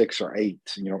down 6 or 8,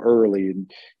 early, and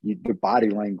the body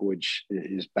language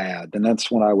is bad. Then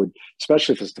that's when I would,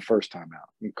 especially if it's the first time out,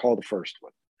 you call the first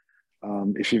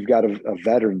one. If you've got a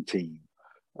veteran team,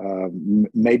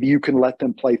 maybe you can let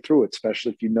them play through it,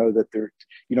 especially if you know that they're,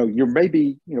 you're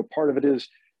maybe, part of it is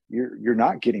you're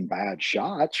not getting bad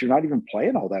shots. You're not even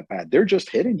playing all that bad. They're just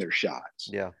hitting their shots.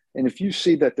 Yeah. And if you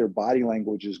see that their body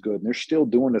language is good and they're still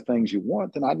doing the things you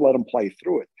want, then I'd let them play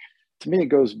through it. To me, it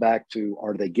goes back to,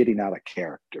 are they getting out of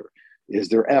character? Is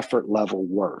their effort level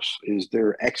worse? Is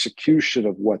their execution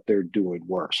of what they're doing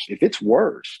worse? If it's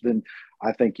worse, then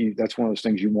I think that's one of those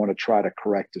things you want to try to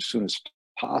correct as soon as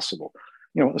possible.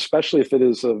 Especially if it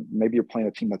is maybe you're playing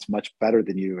a team that's much better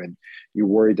than you and you're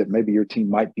worried that maybe your team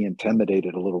might be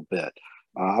intimidated a little bit.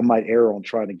 I might err on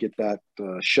trying to get that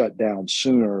shut down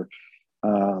sooner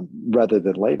rather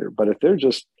than later. But if they're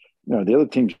just, the other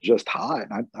team's just hot,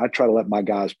 I try to let my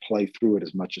guys play through it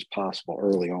as much as possible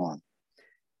early on.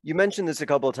 You mentioned this a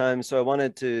couple of times, so I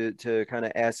wanted to kind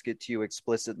of ask it to you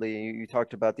explicitly. You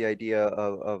talked about the idea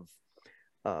of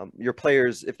your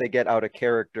players, if they get out of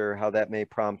character, how that may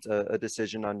prompt a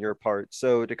decision on your part.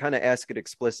 So to kind of ask it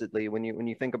explicitly, when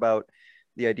you think about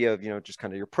the idea of, just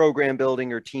kind of your program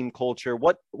building, your team culture,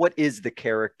 what is the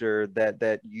character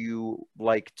that you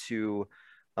like to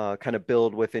kind of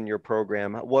build within your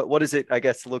program? What does it, I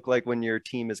guess, look like when your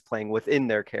team is playing within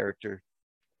their character?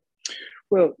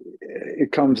 Well,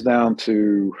 it comes down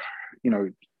to,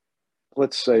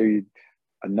 let's say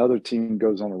another team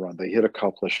goes on a run, they hit a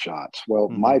couple of shots. Well,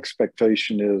 my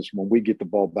expectation is when we get the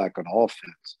ball back on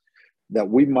offense, that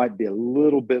we might be a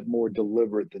little bit more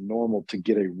deliberate than normal to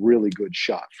get a really good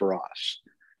shot for us.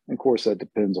 And of course, that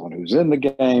depends on who's in the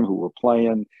game, who we're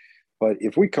playing. But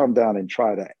if we come down and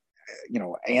try to,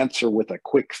 answer with a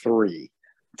quick three,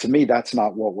 to me, that's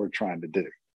not what we're trying to do.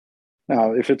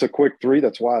 Now, if it's a quick three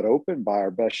that's wide open by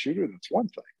our best shooter, that's one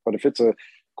thing. But if it's a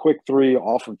quick three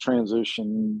off of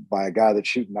transition by a guy that's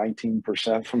shooting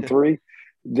 19% from three,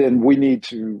 then we need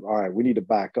to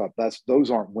back up. Those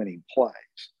aren't winning plays.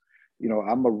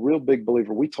 I'm a real big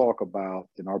believer. We talk about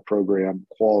in our program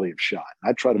quality of shot.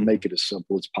 I try to make it as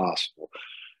simple as possible.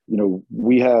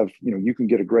 We have, you can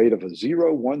get a grade of a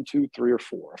 0, 1, 2, 3, or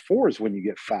 4. A 4 is when you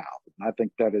get fouled. And I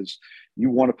think that is, you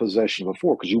want a possession of a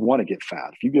 4 because you want to get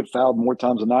fouled. If you get fouled more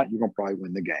times than not, you're going to probably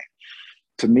win the game.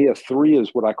 To me, a 3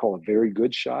 is what I call a very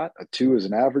good shot. A 2 is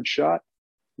an average shot.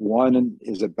 1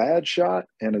 is a bad shot.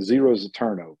 And a 0 is a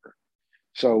turnover.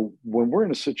 So when we're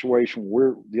in a situation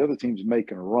where the other team's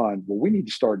making a run, well, we need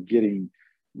to start getting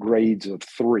grades of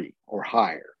 3 or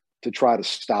higher to try to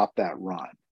stop that run.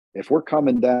 If we're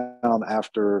coming down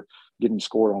after getting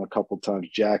scored on a couple of times,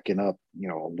 jacking up, a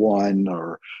 1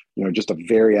 or, just a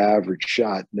very average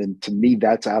shot, then to me,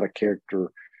 that's out of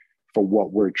character for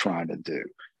what we're trying to do.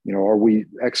 Are we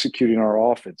executing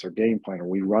our offense or game plan? Are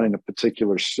we running a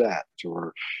particular set,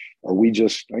 or are we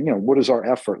just, what is our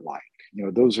effort like?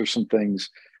 Those are some things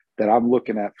that I'm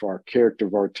looking at for our character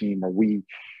of our team. Are we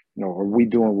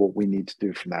doing what we need to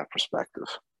do from that perspective?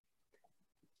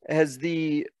 Has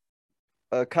the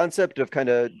concept of kind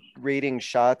of rating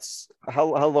shots, how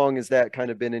long has that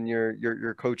kind of been in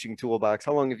your coaching toolbox?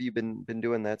 How long have you been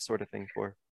doing that sort of thing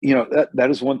for? That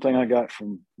is one thing I got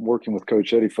from working with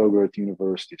Coach Eddie Fogler at the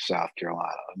University of South Carolina.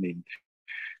 I mean,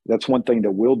 that's one thing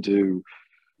that we'll do,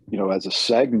 as a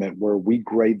segment where we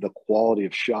grade the quality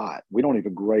of shot. We don't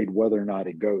even grade whether or not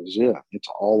it goes in. It's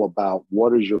all about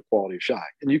what is your quality of shot.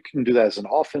 And you can do that as an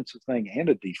offensive thing and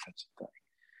a defensive thing.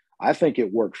 I think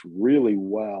it works really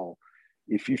well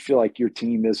if you feel like your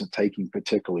team isn't taking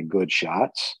particularly good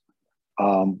shots.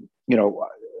 And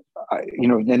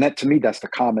that to me, that's the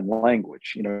common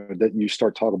language, that you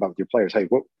start talking about with your players. Hey,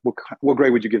 what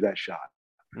grade would you give that shot?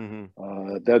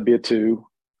 That'd be a 2.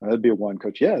 That'd be a 1,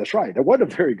 coach. Yeah, that's right. That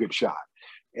wasn't a very good shot.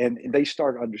 And they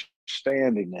start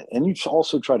understanding it. And you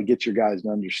also try to get your guys to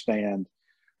understand,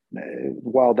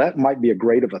 while that might be a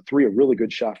grade of a 3, a really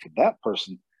good shot for that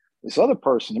person, this other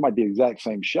person, it might be the exact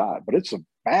same shot, but it's a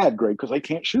bad grade because they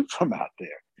can't shoot from out there.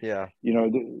 Yeah.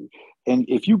 And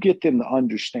if you get them to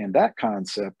understand that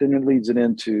concept, then it leads it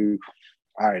into,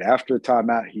 all right, after a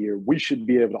timeout here, we should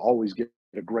be able to always get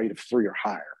a grade of 3 or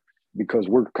higher because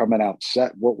we're coming out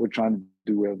set what we're trying to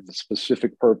do with a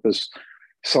specific purpose,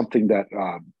 something that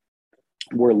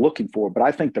we're looking for. But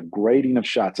I think the grading of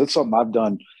shots, that's something I've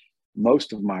done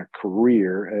most of my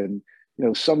career. And,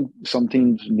 some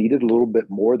teams need it a little bit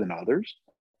more than others.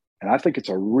 And I think it's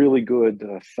a really good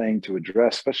thing to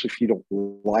address, especially if you don't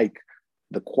like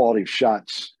the quality of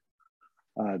shots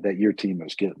that your team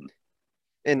is getting.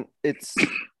 And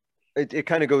it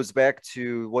kind of goes back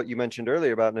to what you mentioned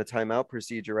earlier about in a timeout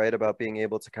procedure, right? About being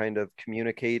able to kind of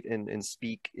communicate and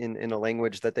speak in a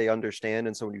language that they understand.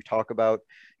 And so when you talk about,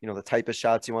 the type of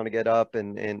shots you want to get up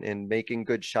and making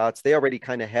good shots, they already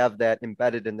kind of have that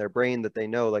embedded in their brain that they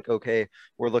know, like, okay,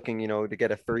 we're looking, to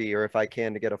get a 3, or if I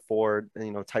can to get a 4,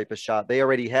 type of shot. They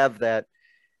already have that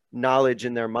knowledge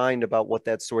in their mind about what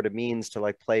that sort of means to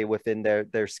like play within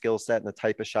their skill set and the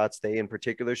type of shots they in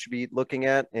particular should be looking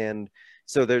at. And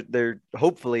so they're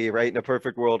hopefully, right, in a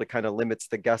perfect world, it kind of limits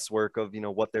the guesswork of, you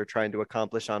know, what they're trying to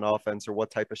accomplish on offense or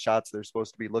what type of shots they're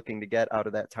supposed to be looking to get out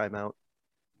of that timeout.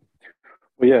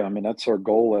 Well, yeah, I mean, that's our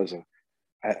goal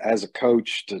as a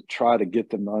coach, to try to get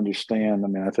them to understand. I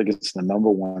mean, I think it's the number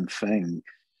one thing,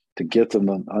 to get them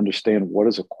to understand what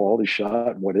is a quality shot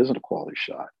and what isn't a quality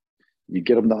shot. You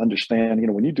get them to understand, you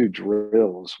know, when you do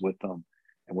drills with them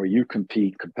and where you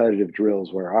compete, competitive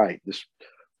drills where, all right, this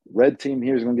red team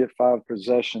here is going to get 5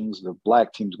 possessions, the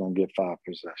black team's going to get 5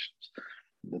 possessions.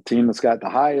 The team that's got the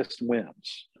highest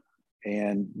wins.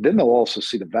 And then they'll also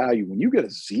see the value when you get a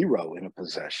 0 in a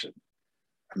possession.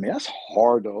 I mean, that's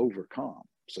hard to overcome.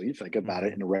 So you think about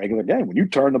it in a regular game. When you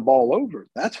turn the ball over,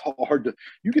 that's hard to,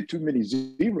 you get too many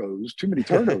zeros, too many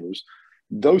turnovers.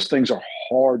 Those things are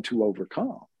hard to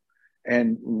overcome.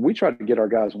 And we try to get our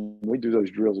guys, when we do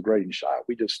those drills of grading shot,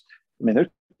 I mean, there's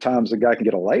times the guy can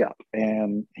get a layup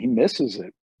and he misses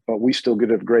it, but we still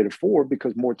get a grade of 4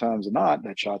 because more times than not,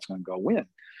 that shot's going to go in.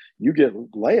 You get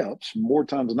layups, more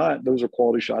times than not, those are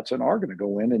quality shots that are going to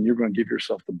go in, and you're going to give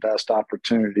yourself the best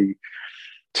opportunity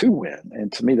to win.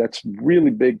 And to me, that's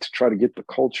really big, to try to get the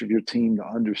culture of your team to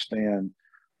understand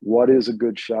what is a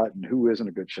good shot and who isn't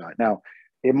a good shot. Now,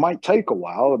 it might take a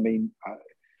while. I mean,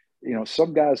 you know,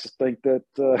 some guys think that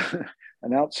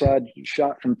an outside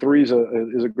shot from 3 is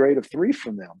a grade of 3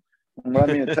 from them. And I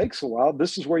mean, it takes a while.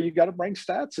 This is where you got to bring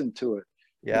stats into it.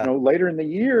 Yeah. You know, later in the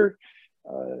year,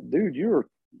 dude,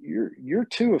 you're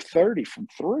 2 of 30 from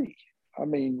 3. I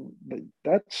mean,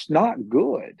 that's not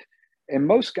good. And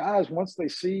most guys, once they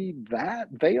see that,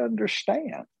 they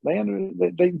understand.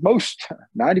 Most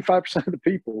 95% of the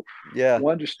people will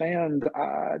understand.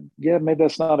 Yeah, maybe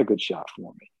that's not a good shot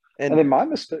for me. And then my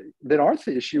mistake, then our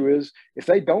issue is, if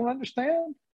they don't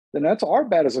understand, then that's our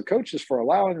bad as a coaches for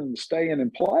allowing them to stay in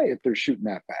and play if they're shooting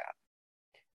that bad.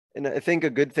 And I think a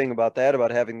good thing about that,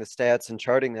 about having the stats and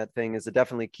charting that thing, is it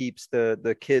definitely keeps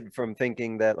the kid from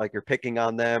thinking that like you're picking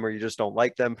on them or you just don't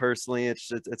like them personally.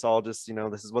 It's all just, you know,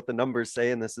 this is what the numbers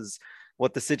say and this is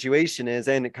what the situation is.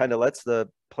 And it kind of lets the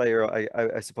player,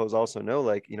 I suppose, also know,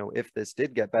 like, you know, if this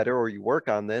did get better or you work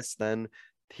on this, then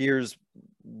here's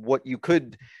what you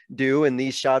could do. And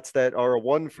these shots that are a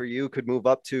 1 for you could move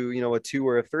up to, you know, a 2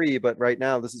 or a 3. But right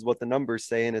now, this is what the numbers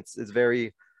say. And it's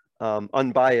very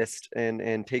unbiased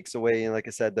and takes away, like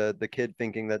I said, the kid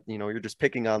thinking that, you know, you're just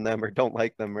picking on them or don't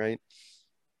like them, right?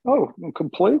 Oh,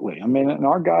 completely. I mean, and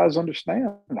our guys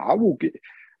understand.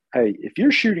 Hey, if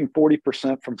you're shooting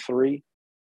 40% from 3,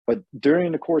 but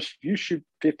during the course, if you shoot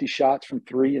 50 shots from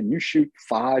 3 and you shoot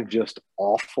 5 just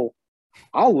awful,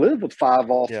 I'll live with 5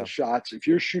 awful shots if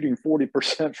you're shooting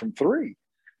 40% from 3.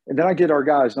 And then I get our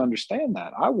guys to understand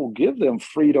that. I will give them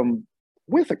freedom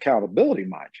with accountability,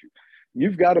 mind you.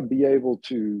 You've got to be able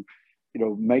to, you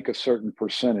know, make a certain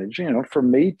percentage. You know, for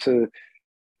me, to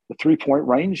the 3-point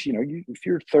range, you know, if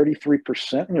you're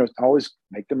 33%, you know, I always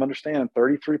make them understand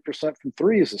 33% from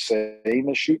 3 is the same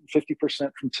as shooting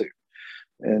 50% from 2.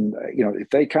 And, you know, if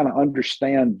they kind of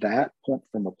understand that point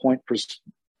from a point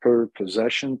per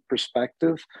possession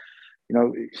perspective, you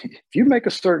know, if you make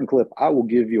a certain clip, I will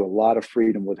give you a lot of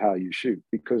freedom with how you shoot,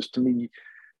 because to me,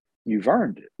 you've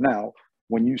earned it. Now,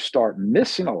 when you start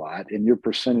missing a lot and your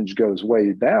percentage goes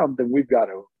way down, then we've got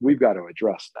to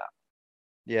address that.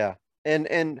 Yeah.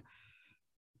 And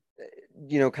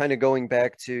you know, kind of going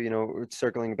back to, you know,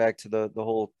 circling back to the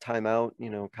whole timeout, you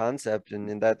know, concept,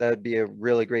 and that'd be a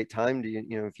really great time to,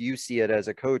 you know, if you see it as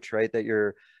a coach, right, that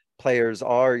your players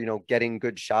are, you know, getting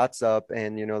good shots up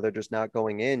and, you know, they're just not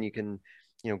going in, you can,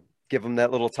 you know, give them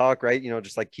that little talk, right, you know,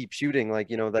 just like keep shooting, like,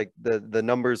 you know, like the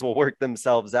numbers will work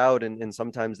themselves out, and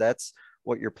sometimes that's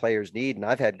what your players need. And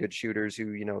I've had good shooters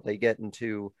who, you know, they get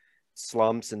into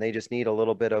slumps and they just need a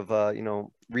little bit of you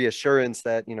know, reassurance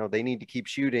that, you know, they need to keep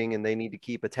shooting and they need to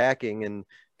keep attacking and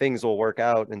things will work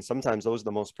out. And sometimes those are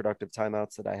the most productive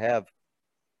timeouts that I have.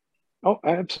 Oh,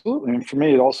 absolutely. And for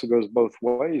me, it also goes both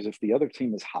ways. If the other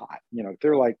team is hot, you know, if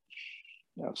they're like,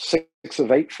 you know, 6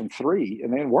 of 8 from 3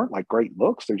 and they weren't like great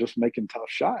looks, they're just making tough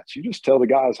shots, you just tell the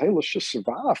guys, hey, let's just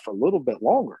survive for a little bit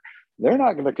longer. They're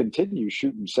not going to continue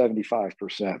shooting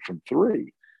 75% from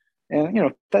 3. And, you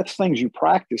know, that's things you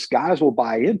practice. Guys will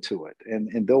buy into it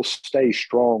and they'll stay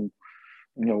strong,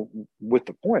 you know, with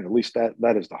the point. At least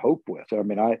that is the hope with. I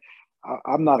mean,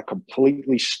 I'm not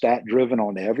completely stat driven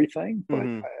on everything, but,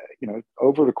 you know,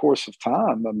 over the course of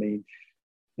time, I mean,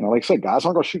 you know, like I said, guys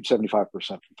aren't going to shoot 75%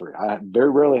 from 3. I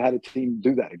very rarely had a team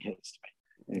do that against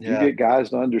me. And if you get guys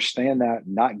to understand that,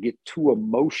 not get too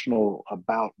emotional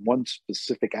about one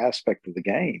specific aspect of the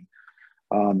game.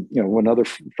 Another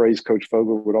phrase Coach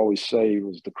Fogel would always say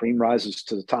was the cream rises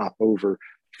to the top over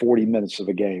 40 minutes of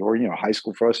a game, or, high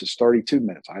school for us is 32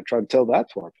 minutes. I try to tell that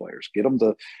to our players, get them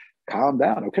to calm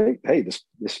down. Okay, hey, this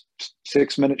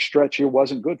 6-minute stretch here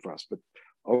wasn't good for us, but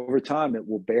over time it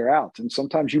will bear out. And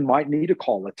sometimes you might need to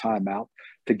call a timeout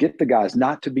to get the guys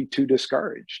not to be too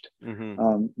discouraged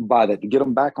by that, to get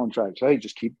them back on track. So, hey,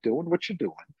 just keep doing what you're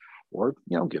doing, or,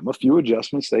 give them a few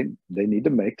adjustments they need to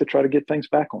make to try to get things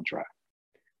back on track.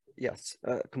 Yes,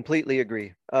 completely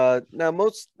agree. Now,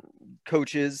 most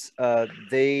coaches,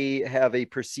 they have a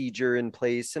procedure in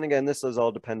place. And again, this is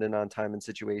all dependent on time and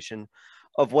situation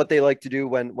of what they like to do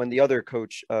when the other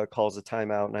coach calls a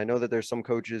timeout. And I know that there's some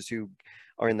coaches who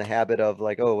are in the habit of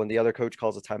like, oh, when the other coach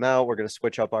calls a timeout, we're going to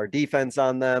switch up our defense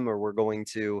on them, or we're going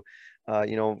to,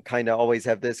 kind of always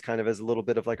have this kind of as a little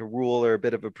bit of like a rule or a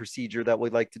bit of a procedure that we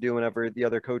like to do whenever the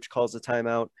other coach calls a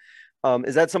timeout.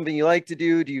 Is that something you like to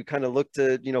do? Do you kind of look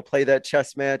to, play that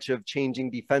chess match of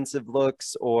changing defensive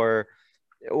looks, or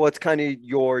what's kind of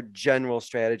your general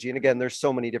strategy? And again, there's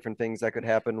so many different things that could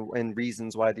happen and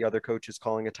reasons why the other coach is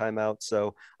calling a timeout.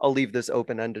 So I'll leave this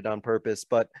open-ended on purpose,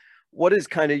 but what is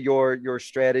kind of your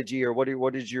strategy, or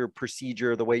what is your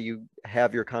procedure, the way you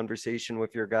have your conversation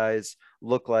with your guys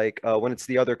look like when it's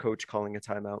the other coach calling a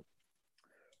timeout?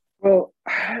 Well,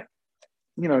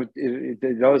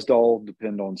 it does all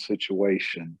depend on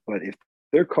situation, but if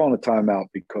they're calling a timeout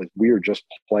because we are just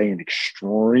playing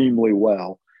extremely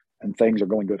well and things are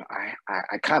going good,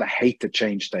 I kind of hate to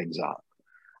change things up.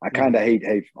 I kind of hate,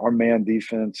 hey, our man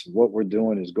defense, what we're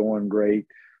doing is going great.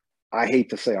 I hate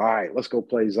to say, all right, let's go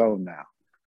play zone now.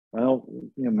 Well,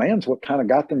 man's what kind of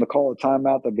got them to call a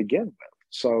timeout to begin with.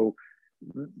 So,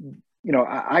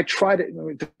 I try to,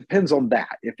 it depends on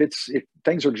that. If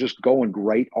things are just going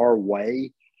great our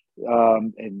way,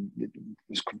 and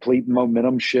there's complete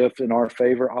momentum shift in our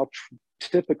favor, I'll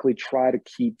typically try to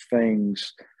keep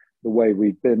things the way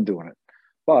we've been doing it.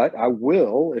 But I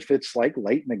will, if it's like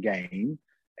late in the game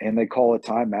and they call a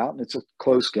timeout and it's a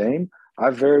close game, I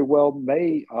very well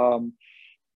may,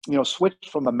 switch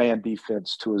from a man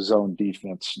defense to a zone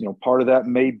defense. Part of that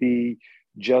may be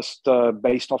just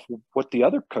based off of what the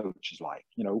other coach is like.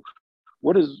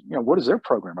 What is their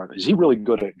program? Is he really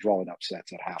good at drawing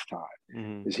upsets at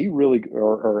halftime? Is he really,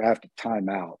 or after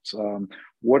timeouts?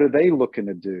 What are they looking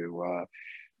to do?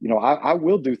 I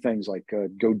will do things like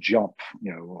go jump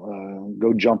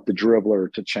the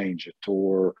dribbler to change it,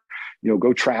 or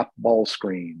go trap ball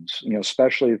screens.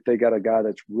 Especially if they got a guy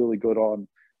that's really good on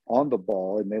the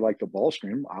ball and they like the ball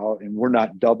screen, and we're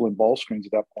not doubling ball screens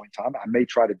at that point in time, I may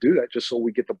try to do that just so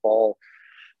we get the ball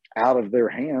out of their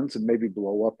hands and maybe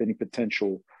blow up any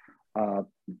potential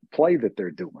play that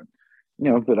they're doing.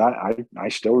 But I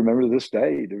still remember to this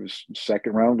day, there was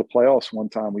second round of the playoffs. One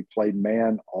time we played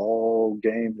man all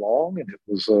game long, and it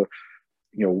was a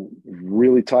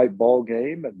really tight ball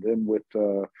game. And then with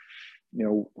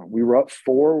we were up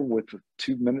 4 with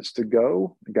 2 minutes to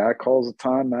go. The guy calls a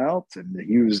timeout, and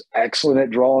he was excellent at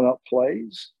drawing up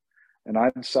plays. And I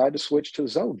decided to switch to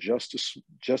zone just to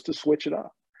switch it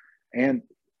up. And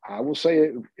I will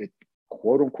say it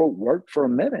quote unquote worked for a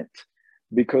minute,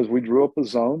 because we drew up a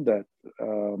zone that,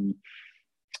 or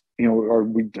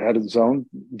we had a zone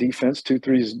defense,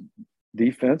 2-3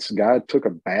 defense. The guy took a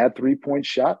bad 3-point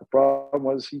shot. The problem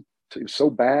was he was so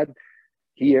bad,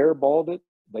 he airballed it.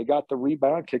 They got the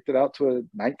rebound, kicked it out to a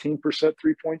 19%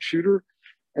 3-point shooter,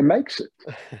 and makes it.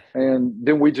 And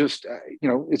then we just,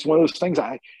 it's one of those things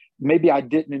I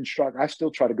didn't instruct. I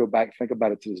still try to go back and think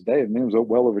about it to this day. I mean, it was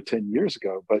well over 10 years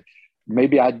ago, but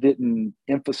maybe I didn't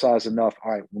emphasize enough.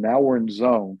 All right, now we're in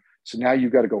zone. So now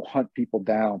you've got to go hunt people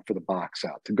down for the box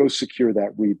out to go secure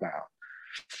that rebound.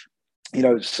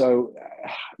 So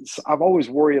I've always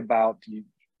worried about,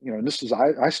 and this is,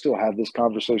 I still have this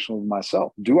conversation with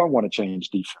myself. Do I want to change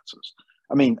defenses?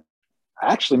 I mean,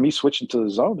 actually me switching to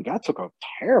the zone, the guy took a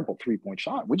terrible 3-point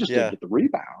shot. We just didn't get the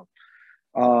rebound.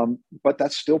 But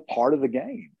that's still part of the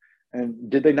game. And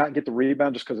did they not get the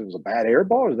rebound just because it was a bad air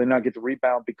ball, or did they not get the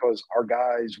rebound because our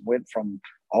guys went from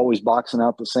always boxing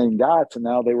out the same guy to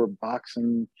now they were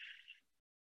boxing,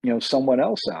 someone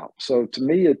else out? So to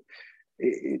me,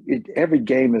 every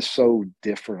game is so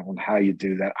different on how you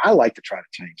do that. I like to try to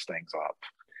change things up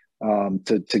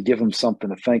to give them something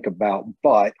to think about,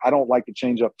 but I don't like to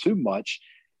change up too much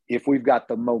if we've got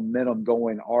the momentum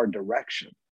going our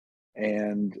direction.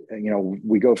 And,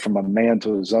 we go from a man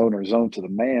to a zone or zone to the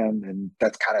man. And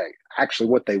that's kind of actually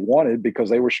what they wanted, because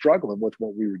they were struggling with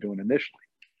what we were doing initially.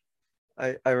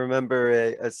 I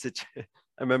remember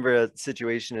I remember a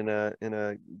situation in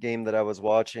a game that I was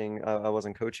watching. I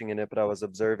wasn't coaching in it, but I was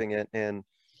observing it, and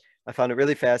I found it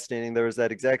really fascinating. There was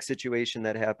that exact situation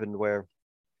that happened where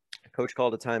a coach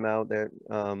called a timeout there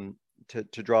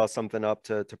to draw something up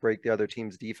to break the other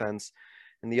team's defense,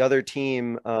 and the other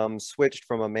team switched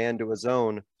from a man to a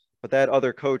zone. But that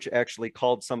other coach actually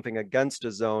called something against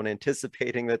a zone,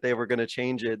 anticipating that they were going to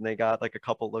change it, and they got like a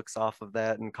couple looks off of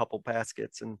that and a couple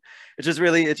baskets. And it's just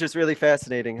really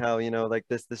fascinating how, you know, like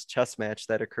this chess match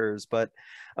that occurs. But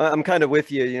I'm kind of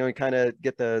with you. You know, you kind of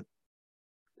get the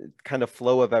kind of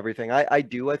flow of everything. I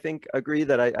do, I think, agree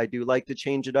that I do like to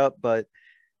change it up, but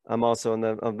I'm also in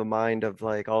the mind of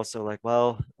like, also like,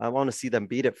 well, I want to see them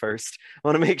beat it first. I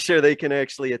want to make sure they can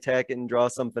actually attack it and draw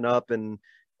something up and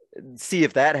see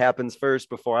if that happens first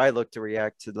before I look to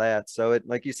react to that. So it,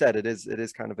 like you said, it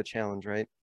is kind of a challenge, right?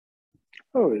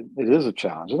 Oh, it is a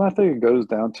challenge. And I think it goes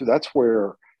down to that's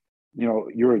where, you know,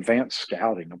 your advanced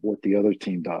scouting of what the other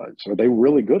team does. Are they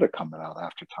really good at coming out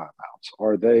after timeouts?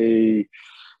 Are they,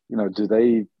 you know, do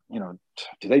they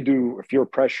do, if you're a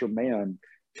pressure man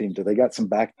team, do they got some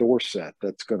backdoor set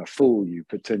that's going to fool you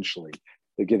potentially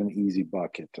to get an easy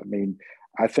bucket? I mean,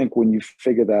 I think when you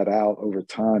figure that out over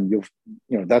time, you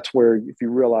know, that's where if you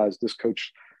realize this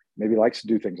coach maybe likes to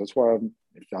do things. That's why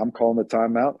if I'm calling the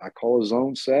timeout, I call a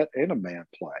zone set and a man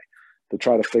play to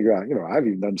try to figure out, you know, I've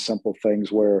even done simple things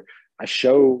where I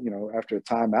show, you know, after a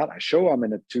timeout, I show I'm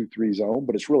in a 2-3 zone,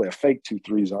 but it's really a fake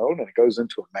 2-3 zone and it goes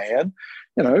into a man.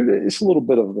 You know, it's a little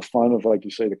bit of the fun of, like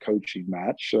you say, the coaching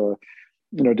match, you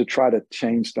know, to try to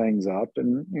change things up.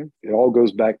 And you know, it all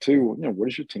goes back to, you know, what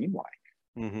is your team like?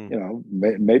 Mm-hmm. You know,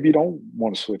 maybe you don't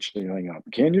want to switch anything up.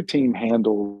 Can your team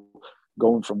handle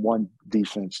going from one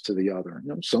defense to the other?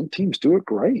 You know, some teams do it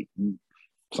great, and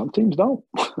some teams don't.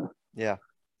 Yeah,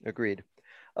 agreed.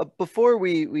 Before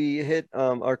we hit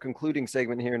our concluding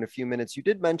segment here in a few minutes, you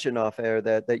did mention off air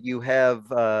that you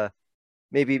have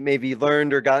maybe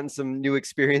learned or gotten some new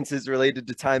experiences related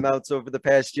to timeouts over the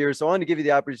past year. So I wanted to give you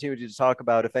the opportunity to talk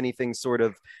about if anything sort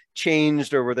of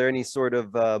changed, or were there any sort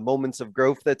of moments of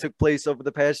growth that took place over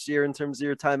the past year in terms of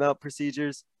your timeout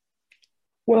procedures?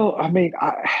 Well, I mean,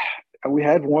 we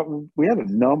had a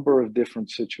number of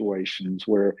different situations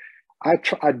where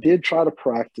I did try to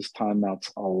practice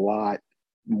timeouts a lot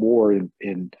more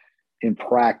in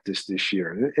practice this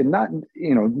year, and not,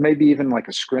 you know, maybe even like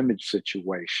a scrimmage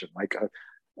situation, like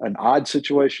an odd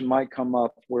situation might come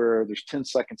up where there's 10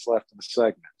 seconds left in the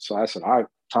segment. So I said, all right,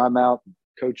 timeout,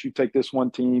 coach, you take this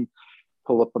one team,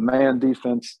 pull up a man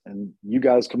defense, and you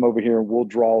guys come over here and we'll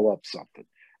draw up something.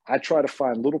 I try to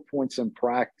find little points in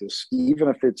practice, even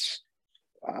if it's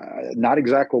not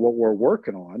exactly what we're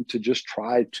working on, to just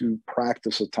try to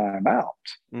practice a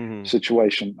timeout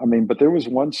situation. I mean, but there was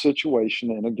one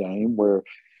situation in a game where,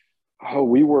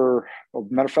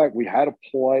 matter of fact, we had a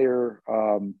player,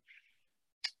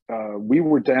 we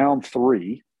were down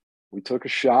 3. We took a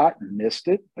shot and missed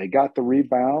it. They got the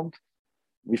rebound.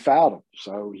 We fouled him.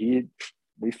 So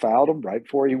we fouled him right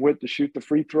before he went to shoot the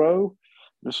free throw.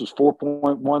 This was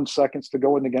 4.1 seconds to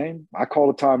go in the game. I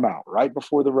called a timeout right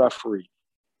before the referee,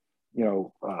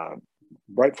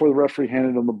 right before the referee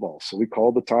handed him the ball. So we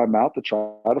called the timeout to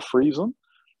try to freeze them.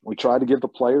 We tried to give the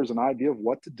players an idea of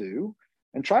what to do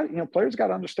and players got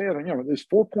to understand, there's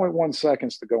 4.1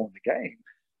 seconds to go in the game.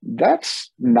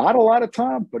 That's not a lot of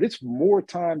time, but it's more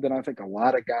time than I think a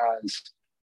lot of guys,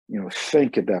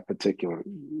 think at that particular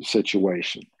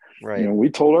situation. Right. We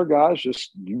told our guys,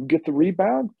 just you get the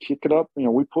rebound, kick it up.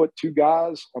 We put 2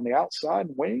 guys on the outside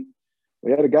wing.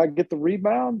 We had a guy get the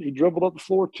rebound. He dribbled up the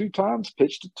floor 2 times,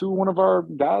 pitched it to one of our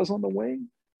guys on the wing,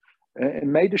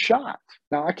 and made the shot.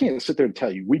 Now, I can't sit there and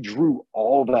tell you we drew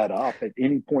all that up at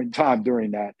any point in time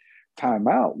during that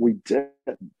timeout. We didn't.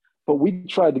 But we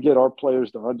tried to get our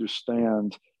players to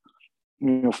understand,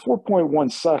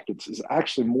 4.1 seconds is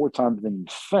actually more time than you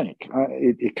think.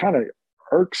 It kind of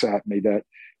irks at me that,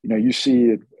 you see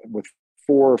it with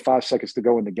 4 or 5 seconds to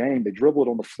go in the game. They dribble it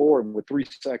on the floor, and with 3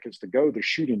 seconds to go, they're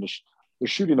shooting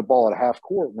the ball at half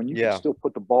court when you can still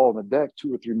put the ball on the deck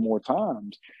 2 or 3 more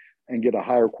times and get a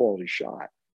higher quality shot.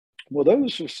 Well,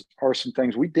 those are some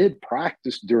things we did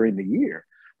practice during the year.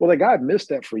 Well, the guy missed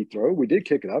that free throw. We did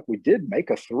kick it up. We did make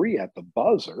a 3 at the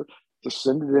buzzer to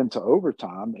send it into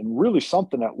overtime, and really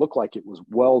something that looked like it was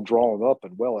well drawn up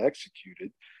and well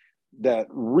executed. That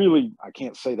really, I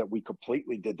can't say that we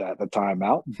completely did that in the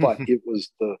timeout, but it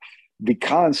was the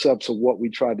concepts of what we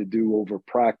tried to do over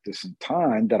practice and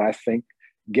time that I think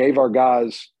gave our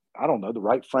guys, the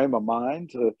right frame of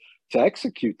mind to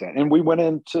execute that. And we went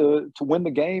in to win the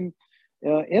game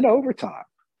in overtime.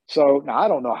 So now I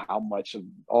don't know how much of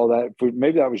all that,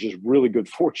 maybe that was just really good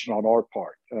fortune on our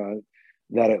part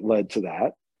that it led to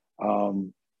that.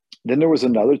 Then there was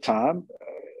another time,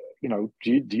 do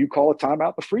you call a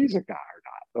timeout to freeze a guy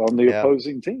or not on the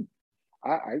opposing team?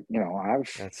 I've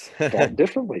thought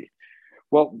differently.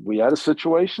 Well, we had a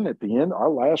situation at the end, our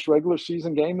last regular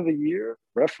season game of the year,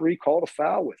 referee called a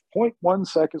foul with 0.1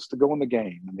 seconds to go in the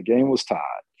game, and the game was tied.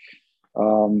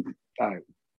 I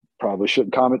probably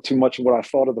shouldn't comment too much on what I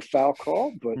thought of the foul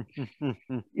call, but,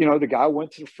 the guy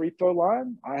went to the free throw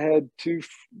line. I had 2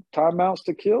 timeouts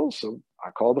to kill, so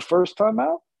I called the first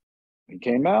timeout. He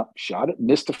came out, shot it,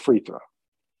 missed the free throw.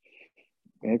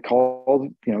 And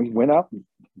called, he went out,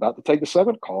 about to take the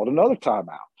second, called another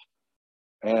timeout.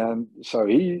 And so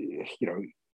he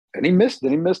missed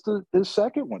his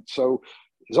second one. So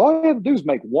all he had to do is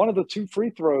make one of the 2 free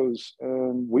throws,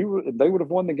 and they would have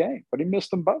won the game, but he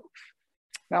missed them both.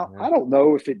 Now, I don't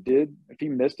know if he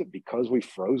missed it because we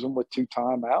froze him with 2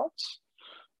 timeouts.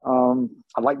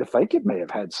 I'd like to think it may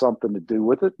have had something to do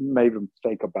with it and made him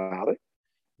think about it.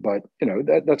 But,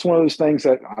 that's one of those things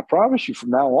that I promise you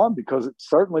from now on, because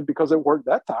it worked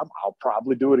that time, I'll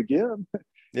probably do it again.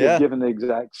 Given the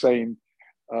exact same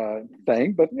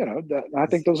thing. But, I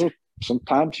think those are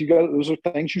sometimes those are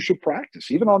things you should practice,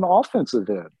 even on the offensive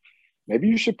end. Maybe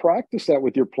you should practice that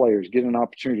with your players, get an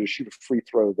opportunity to shoot a free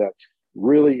throw that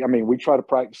really, we try to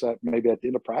practice that maybe at the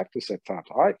end of practice at times.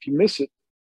 All right, if you miss it,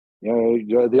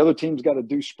 the other team's got to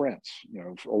do sprints,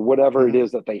 or whatever it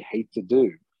is that they hate to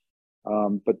do.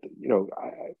 But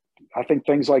I think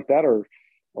things like that are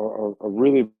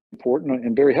really important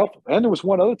and very helpful. And there was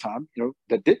one other time,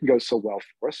 that didn't go so well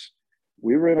for us.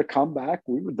 We were in a comeback.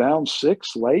 We were down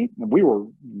 6 late, and we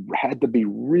had to be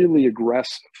really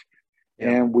aggressive. Yeah.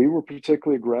 And we were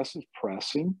particularly aggressive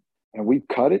pressing. And we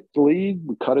cut it to lead.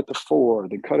 We cut it to 4,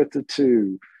 then cut it to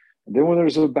 2. And then when there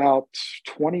was about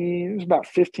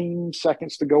 15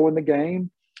 seconds to go in the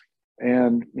game,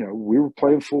 and we were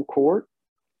playing full court.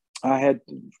 I had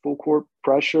full court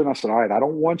pressure, and I said, all right, I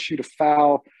don't want you to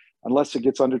foul unless it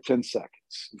gets under 10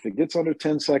 seconds. If it gets under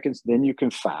 10 seconds, then you can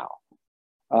foul.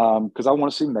 Because I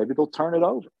want to see maybe they'll turn it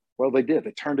over. Well, they did.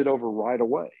 They turned it over right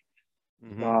away.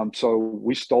 Mm-hmm. So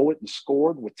we stole it and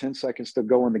scored with 10 seconds to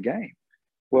go in the game.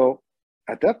 Well,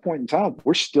 at that point in time,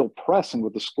 we're still pressing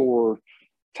with the score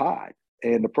tied.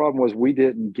 And the problem was we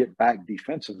didn't get back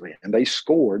defensively. And they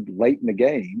scored late in the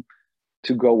game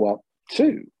to go up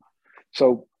 2.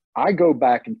 So I go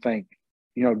back and think,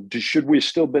 should we have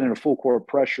still been in a full court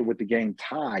pressure with the game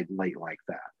tied late like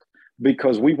that?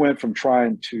 Because we went from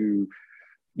trying to,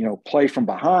 play from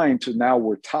behind to now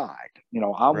we're tied.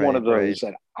 I'm one of those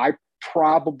that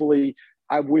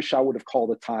I wish I would have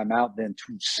called a timeout then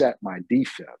to set my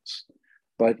defense.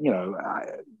 But,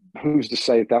 who's to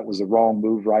say if that was the wrong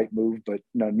move, right move? But,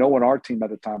 knowing our team at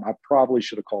the time, I probably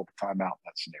should have called the timeout in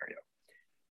that scenario.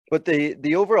 But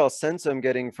the overall sense I'm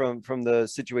getting from the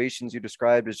situations you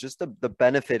described is just the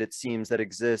benefit, it seems, that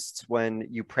exists when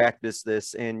you practice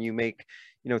this and you make,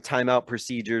 timeout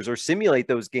procedures or simulate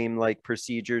those game-like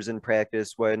procedures in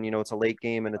practice when, it's a late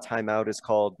game and a timeout is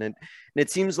called. And it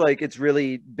seems like it's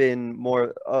really been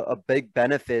more a big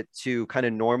benefit to kind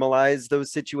of normalize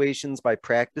those situations by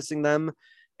practicing them.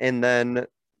 And then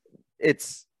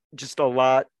it's just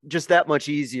that much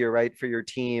easier, right, for your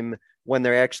team when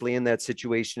they're actually in that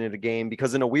situation in a game,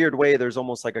 because in a weird way, there's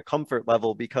almost like a comfort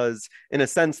level because in a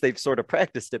sense, they've sort of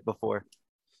practiced it before.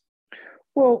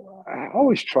 Well, I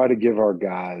always try to give our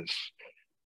guys,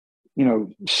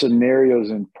 scenarios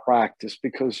in practice,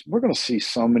 because we're going to see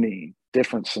so many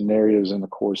different scenarios in the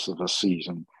course of a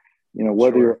season.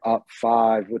 Whether you're up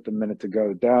 5 with a minute to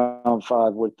go, down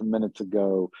 5 with a minute to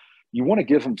go, you want to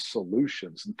give them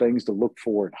solutions and things to look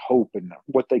for and hope and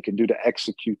what they can do to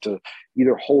execute to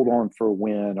either hold on for a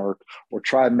win or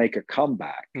try and make a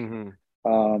comeback.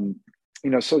 Mm-hmm.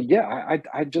 So yeah,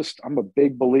 I'm a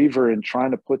big believer in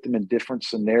trying to put them in different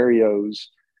scenarios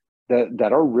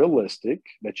that are realistic,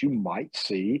 that you might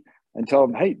see, and tell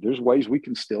them, hey, there's ways we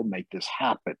can still make this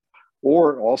happen.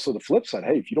 Or also the flip side,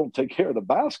 hey, if you don't take care of the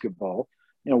basketball,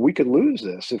 we could lose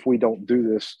this if we don't do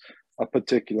this a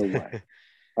particular way.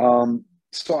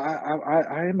 So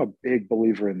I am a big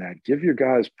believer in that. Give your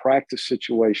guys practice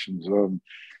situations.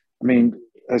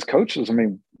 As coaches,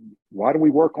 why do we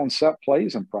work on set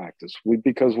plays in practice?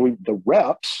 Because the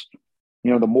reps,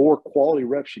 the more quality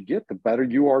reps you get, the better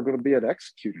you are going to be at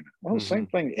executing it. Well, Same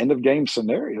thing, end of game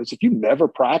scenarios. If you never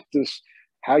practice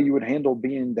how you would handle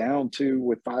being down 2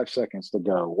 with 5 seconds to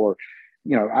go, or,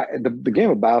 the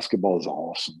game of basketball is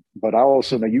awesome, but I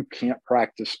also know you can't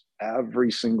practice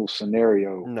every single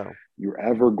scenario you're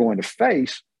ever going to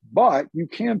face. but you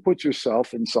can put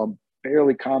yourself in some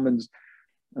fairly common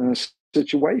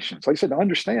situations. Like I said, to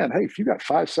understand, hey, if you got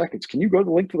 5 seconds, can you go to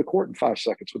the length of the court in 5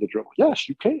 seconds with a dribble? Yes,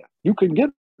 you can. You can get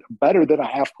better than a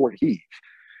half court heave.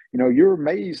 You're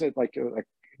amazed at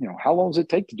how long does it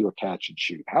take to do a catch and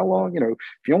shoot? How long,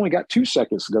 if you only got 2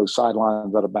 seconds to go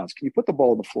sidelines out of bounds, can you put the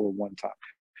ball on the floor one time?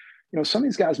 Some of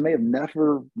these guys may have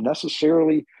never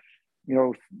necessarily,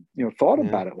 thought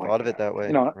about it like thought of it that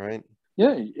way, right?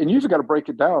 Yeah, and you've got to break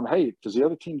it down. Hey, does the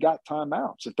other team got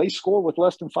timeouts? If they score with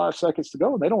less than 5 seconds to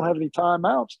go and they don't have any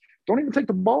timeouts, don't even take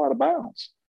the ball out of bounds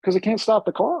because they can't stop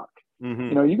the clock.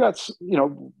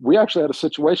 Mm-hmm. We actually had a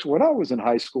situation when I was in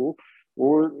high school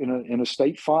or in a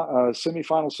state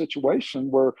semifinal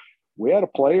situation where we had a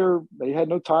player, they had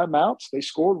no timeouts. They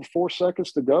scored with 4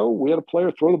 seconds to go. We had a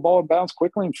player throw the ball in bounds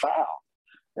quickly and foul,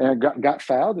 and got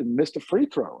fouled and missed a free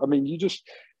throw. I mean,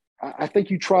 I think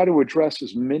you try to address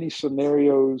as many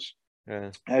scenarios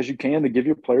as you can to give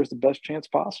your players the best chance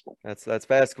possible. That's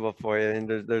basketball for you,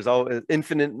 and there's always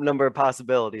infinite number of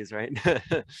possibilities, right?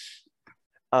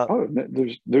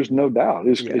 There's no doubt.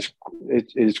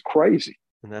 It's crazy.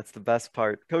 And that's the best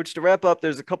part. Coach, to wrap up,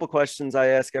 there's a couple questions I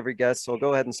ask every guest, so I'll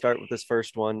go ahead and start with this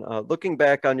first one. Looking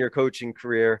back on your coaching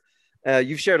career,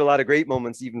 you've shared a lot of great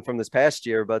moments even from this past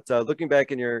year, but looking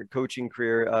back in your coaching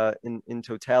career in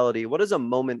totality, what is a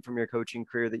moment from your coaching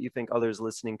career that you think others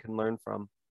listening can learn from?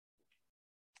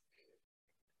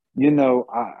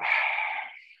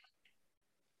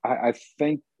 I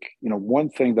think, one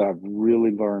thing that I've really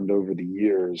learned over the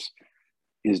years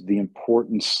is the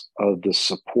importance of the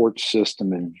support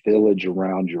system and village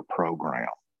around your program.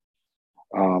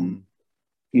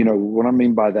 What I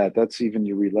mean by that, that's even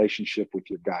your relationship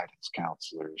with your guidance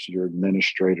counselors, your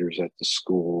administrators at the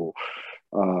school,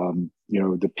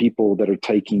 the people that are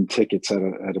taking tickets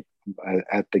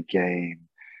at the game,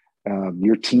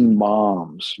 your team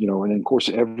moms, and of course,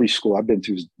 every school I've been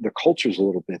to, the culture is a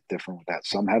little bit different with that.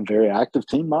 Some have very active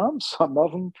team moms. Some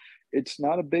of them, it's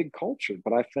not a big culture,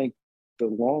 but I think the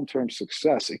long-term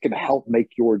success, it can help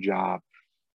make your job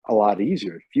a lot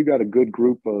easier. If you got a good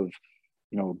group of,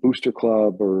 booster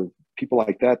club or people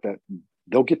like that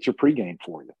they'll get your pregame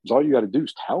for you. Because all you got to do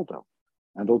is tell them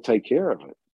and they'll take care of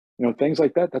it. Things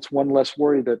like that. That's one less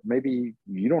worry that maybe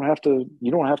you don't have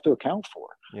to account for.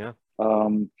 Yeah.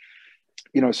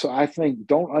 So I think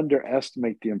don't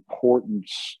underestimate the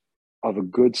importance of a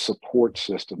good support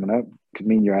system. And that could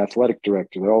mean your athletic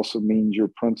director. That also means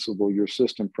your principal, your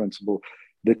assistant principal,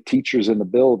 the teachers in the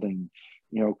building,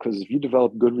 because if you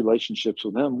develop good relationships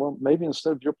with them, well, maybe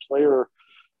instead of your player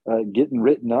getting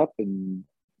written up and,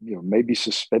 maybe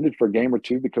suspended for a game or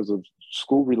two because of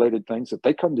school related things, that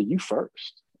they come to you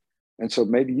first. And so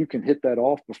maybe you can hit that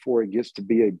off before it gets to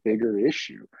be a bigger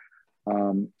issue.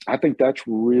 I think that's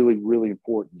really, really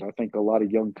important. I think a lot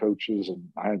of young coaches, and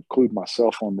I include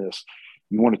myself on this,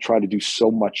 you want to try to do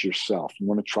so much yourself. You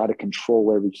want to try to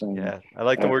control everything. Yeah, I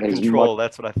like the word control.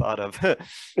 That's what I thought of.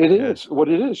 It is what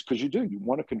it is, because you do. You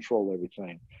want to control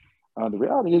everything. The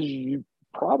reality is you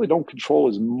probably don't control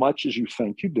as much as you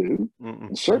think you do,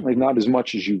 and certainly not as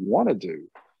much as you want to do.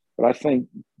 But I think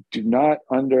do not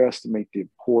underestimate the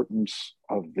importance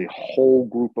of the whole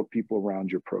group of people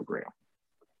around your program.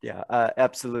 Yeah,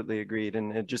 absolutely agreed.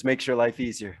 And it just makes your life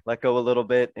easier. Let go a little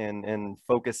bit and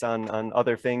focus on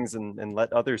other things and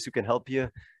let others who can help you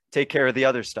take care of the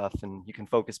other stuff. And you can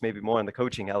focus maybe more on the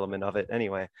coaching element of it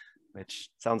anyway, which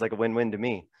sounds like a win-win to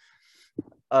me.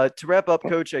 To wrap up,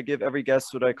 Coach, I give every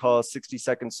guest what I call a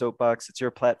 60-second soapbox. It's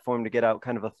your platform to get out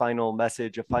kind of a final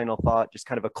message, a final thought, just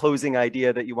kind of a closing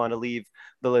idea that you want to leave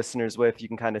the listeners with. You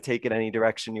can kind of take it any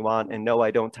direction you want. And no,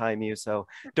 I don't time you, so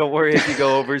don't worry if you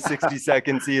go over 60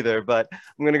 seconds either. But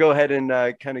I'm going to go ahead and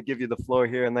kind of give you the floor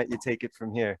here and let you take it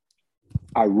from here.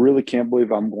 I really can't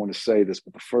believe I'm going to say this,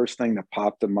 but the first thing that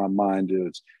popped in my mind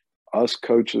is us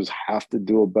coaches have to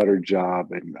do a better job.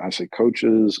 And I say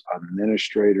coaches,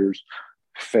 administrators,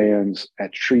 fans,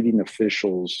 at treating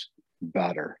officials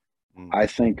better. I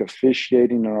think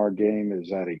officiating in our game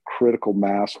is at a critical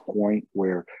mass point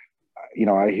where,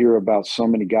 I hear about so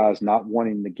many guys not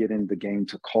wanting to get in the game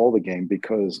to call the game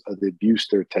because of the abuse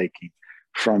they're taking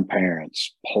from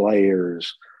parents,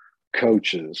 players,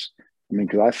 coaches. I mean,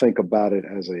 because I think about it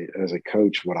as a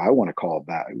coach, what I want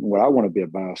to be a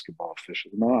basketball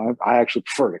official. No, I actually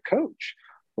prefer to coach,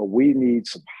 but we need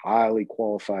some highly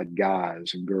qualified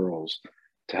guys and girls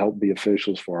to help be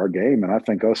officials for our game. And I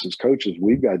think us as coaches,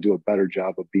 we've got to do a better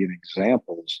job of being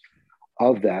examples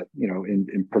of that,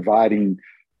 in providing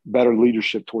better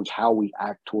leadership towards how we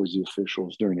act towards the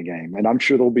officials during the game. And I'm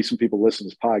sure there'll be some people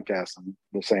listening to this podcast and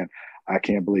they're saying, I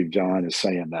can't believe John is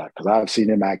saying that, because I've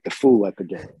seen him act the fool at the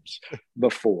games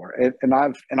before. And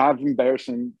I've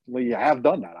embarrassingly have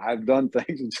done that. I've done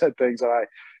things and said things that I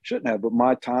shouldn't have. But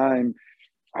my time,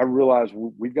 I realized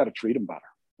we've got to treat them better.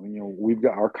 We've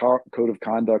got our code of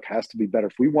conduct has to be better.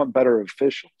 If we want better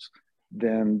officials,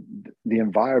 then the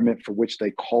environment for which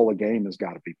they call a game has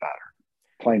got to be better.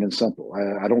 Plain and simple.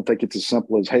 I don't think it's as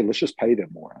simple as, hey, let's just pay them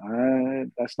more.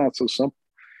 That's not so simple.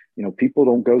 People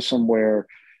don't go somewhere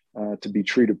to be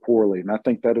treated poorly. And I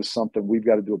think that is something we've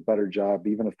got to do a better job,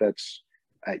 even if that's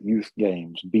at youth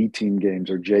games, B team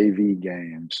games, or JV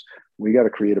games. We got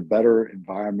to create a better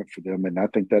environment for them. And I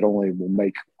think that only will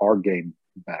make our game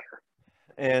better.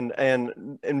 And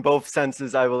in both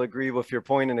senses, I will agree with your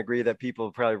point and agree that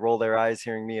people probably roll their eyes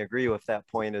hearing me agree with that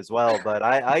point as well. But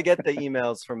I get the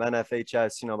emails from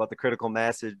NFHS, about the critical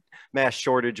mass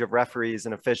shortage of referees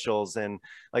and officials. And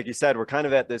like you said, we're kind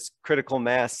of at this critical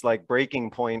mass, like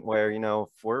breaking point where,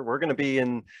 we're going to be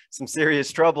in some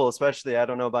serious trouble, especially, I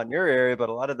don't know about in your area, but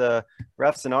a lot of the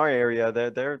refs in our area,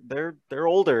 they're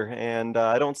older, and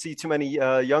I don't see too many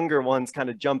younger ones kind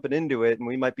of jumping into it. And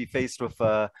we might be faced with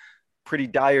pretty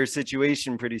dire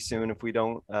situation pretty soon if we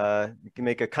don't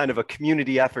make a kind of a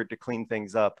community effort to clean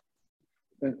things up.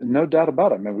 No doubt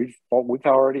about it, man. We've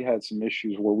already had some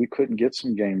issues where we couldn't get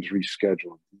some games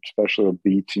rescheduled, especially a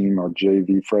B team or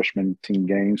JV freshman team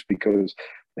games, because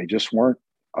they just weren't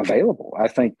available. I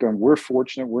think we're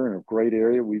fortunate. We're in a great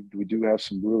area. We do have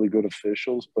some really good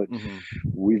officials, but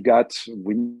we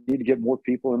need to get more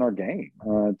people in our game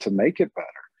to make it better.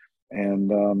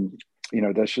 And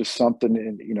that's just something,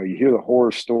 and, you hear the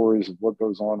horror stories of what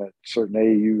goes on at certain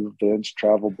AAU events,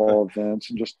 travel ball events,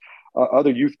 and just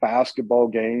other youth basketball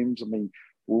games. I mean,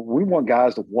 we want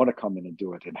guys to want to come in and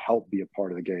do it and help be a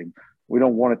part of the game. We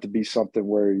don't want it to be something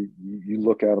where you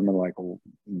look at them and like, well,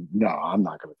 no, I'm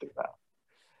not going to do that.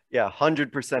 Yeah,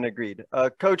 100% agreed.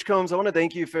 Coach Combs, I want to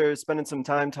thank you for spending some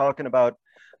time talking about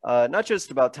not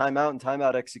just about timeout and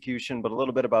timeout execution, but a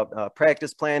little bit about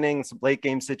practice planning, some late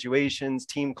game situations,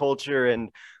 team culture, and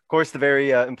of course, the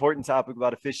very important topic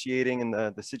about officiating and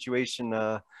the situation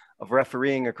of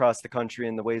refereeing across the country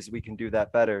and the ways we can do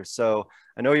that better. So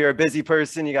I know you're a busy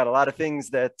person. You got a lot of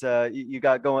things that you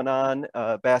got going on,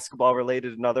 basketball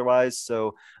related and otherwise.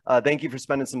 So thank you for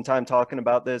spending some time talking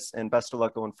about this, and best of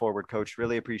luck going forward, Coach.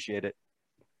 Really appreciate it.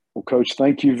 Well, Coach,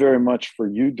 thank you very much for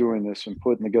you doing this and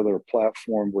putting together a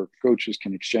platform where coaches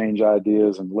can exchange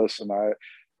ideas and listen.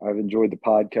 I've enjoyed the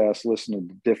podcast, listening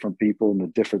to different people and the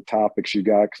different topics you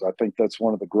got, because I think that's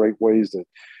one of the great ways that,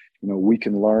 we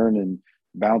can learn and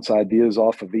bounce ideas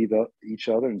off of each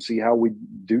other and see how we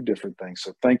do different things.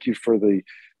 So thank you for the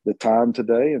time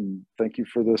today, and thank you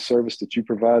for the service that you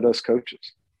provide us coaches.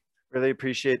 Really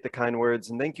appreciate the kind words,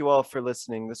 and thank you all for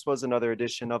listening. This was another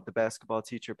edition of the Basketball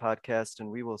Teacher Podcast, and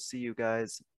we will see you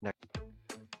guys next.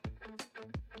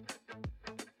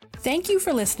 Thank you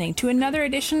for listening to another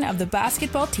edition of the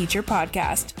Basketball Teacher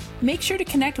Podcast. Make sure to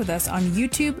connect with us on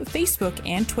YouTube, Facebook,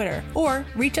 and Twitter, or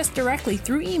reach us directly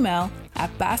through email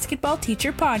at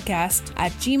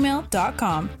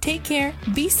basketballteacherpodcast@gmail.com. Take care,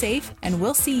 be safe, and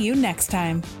we'll see you next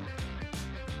time.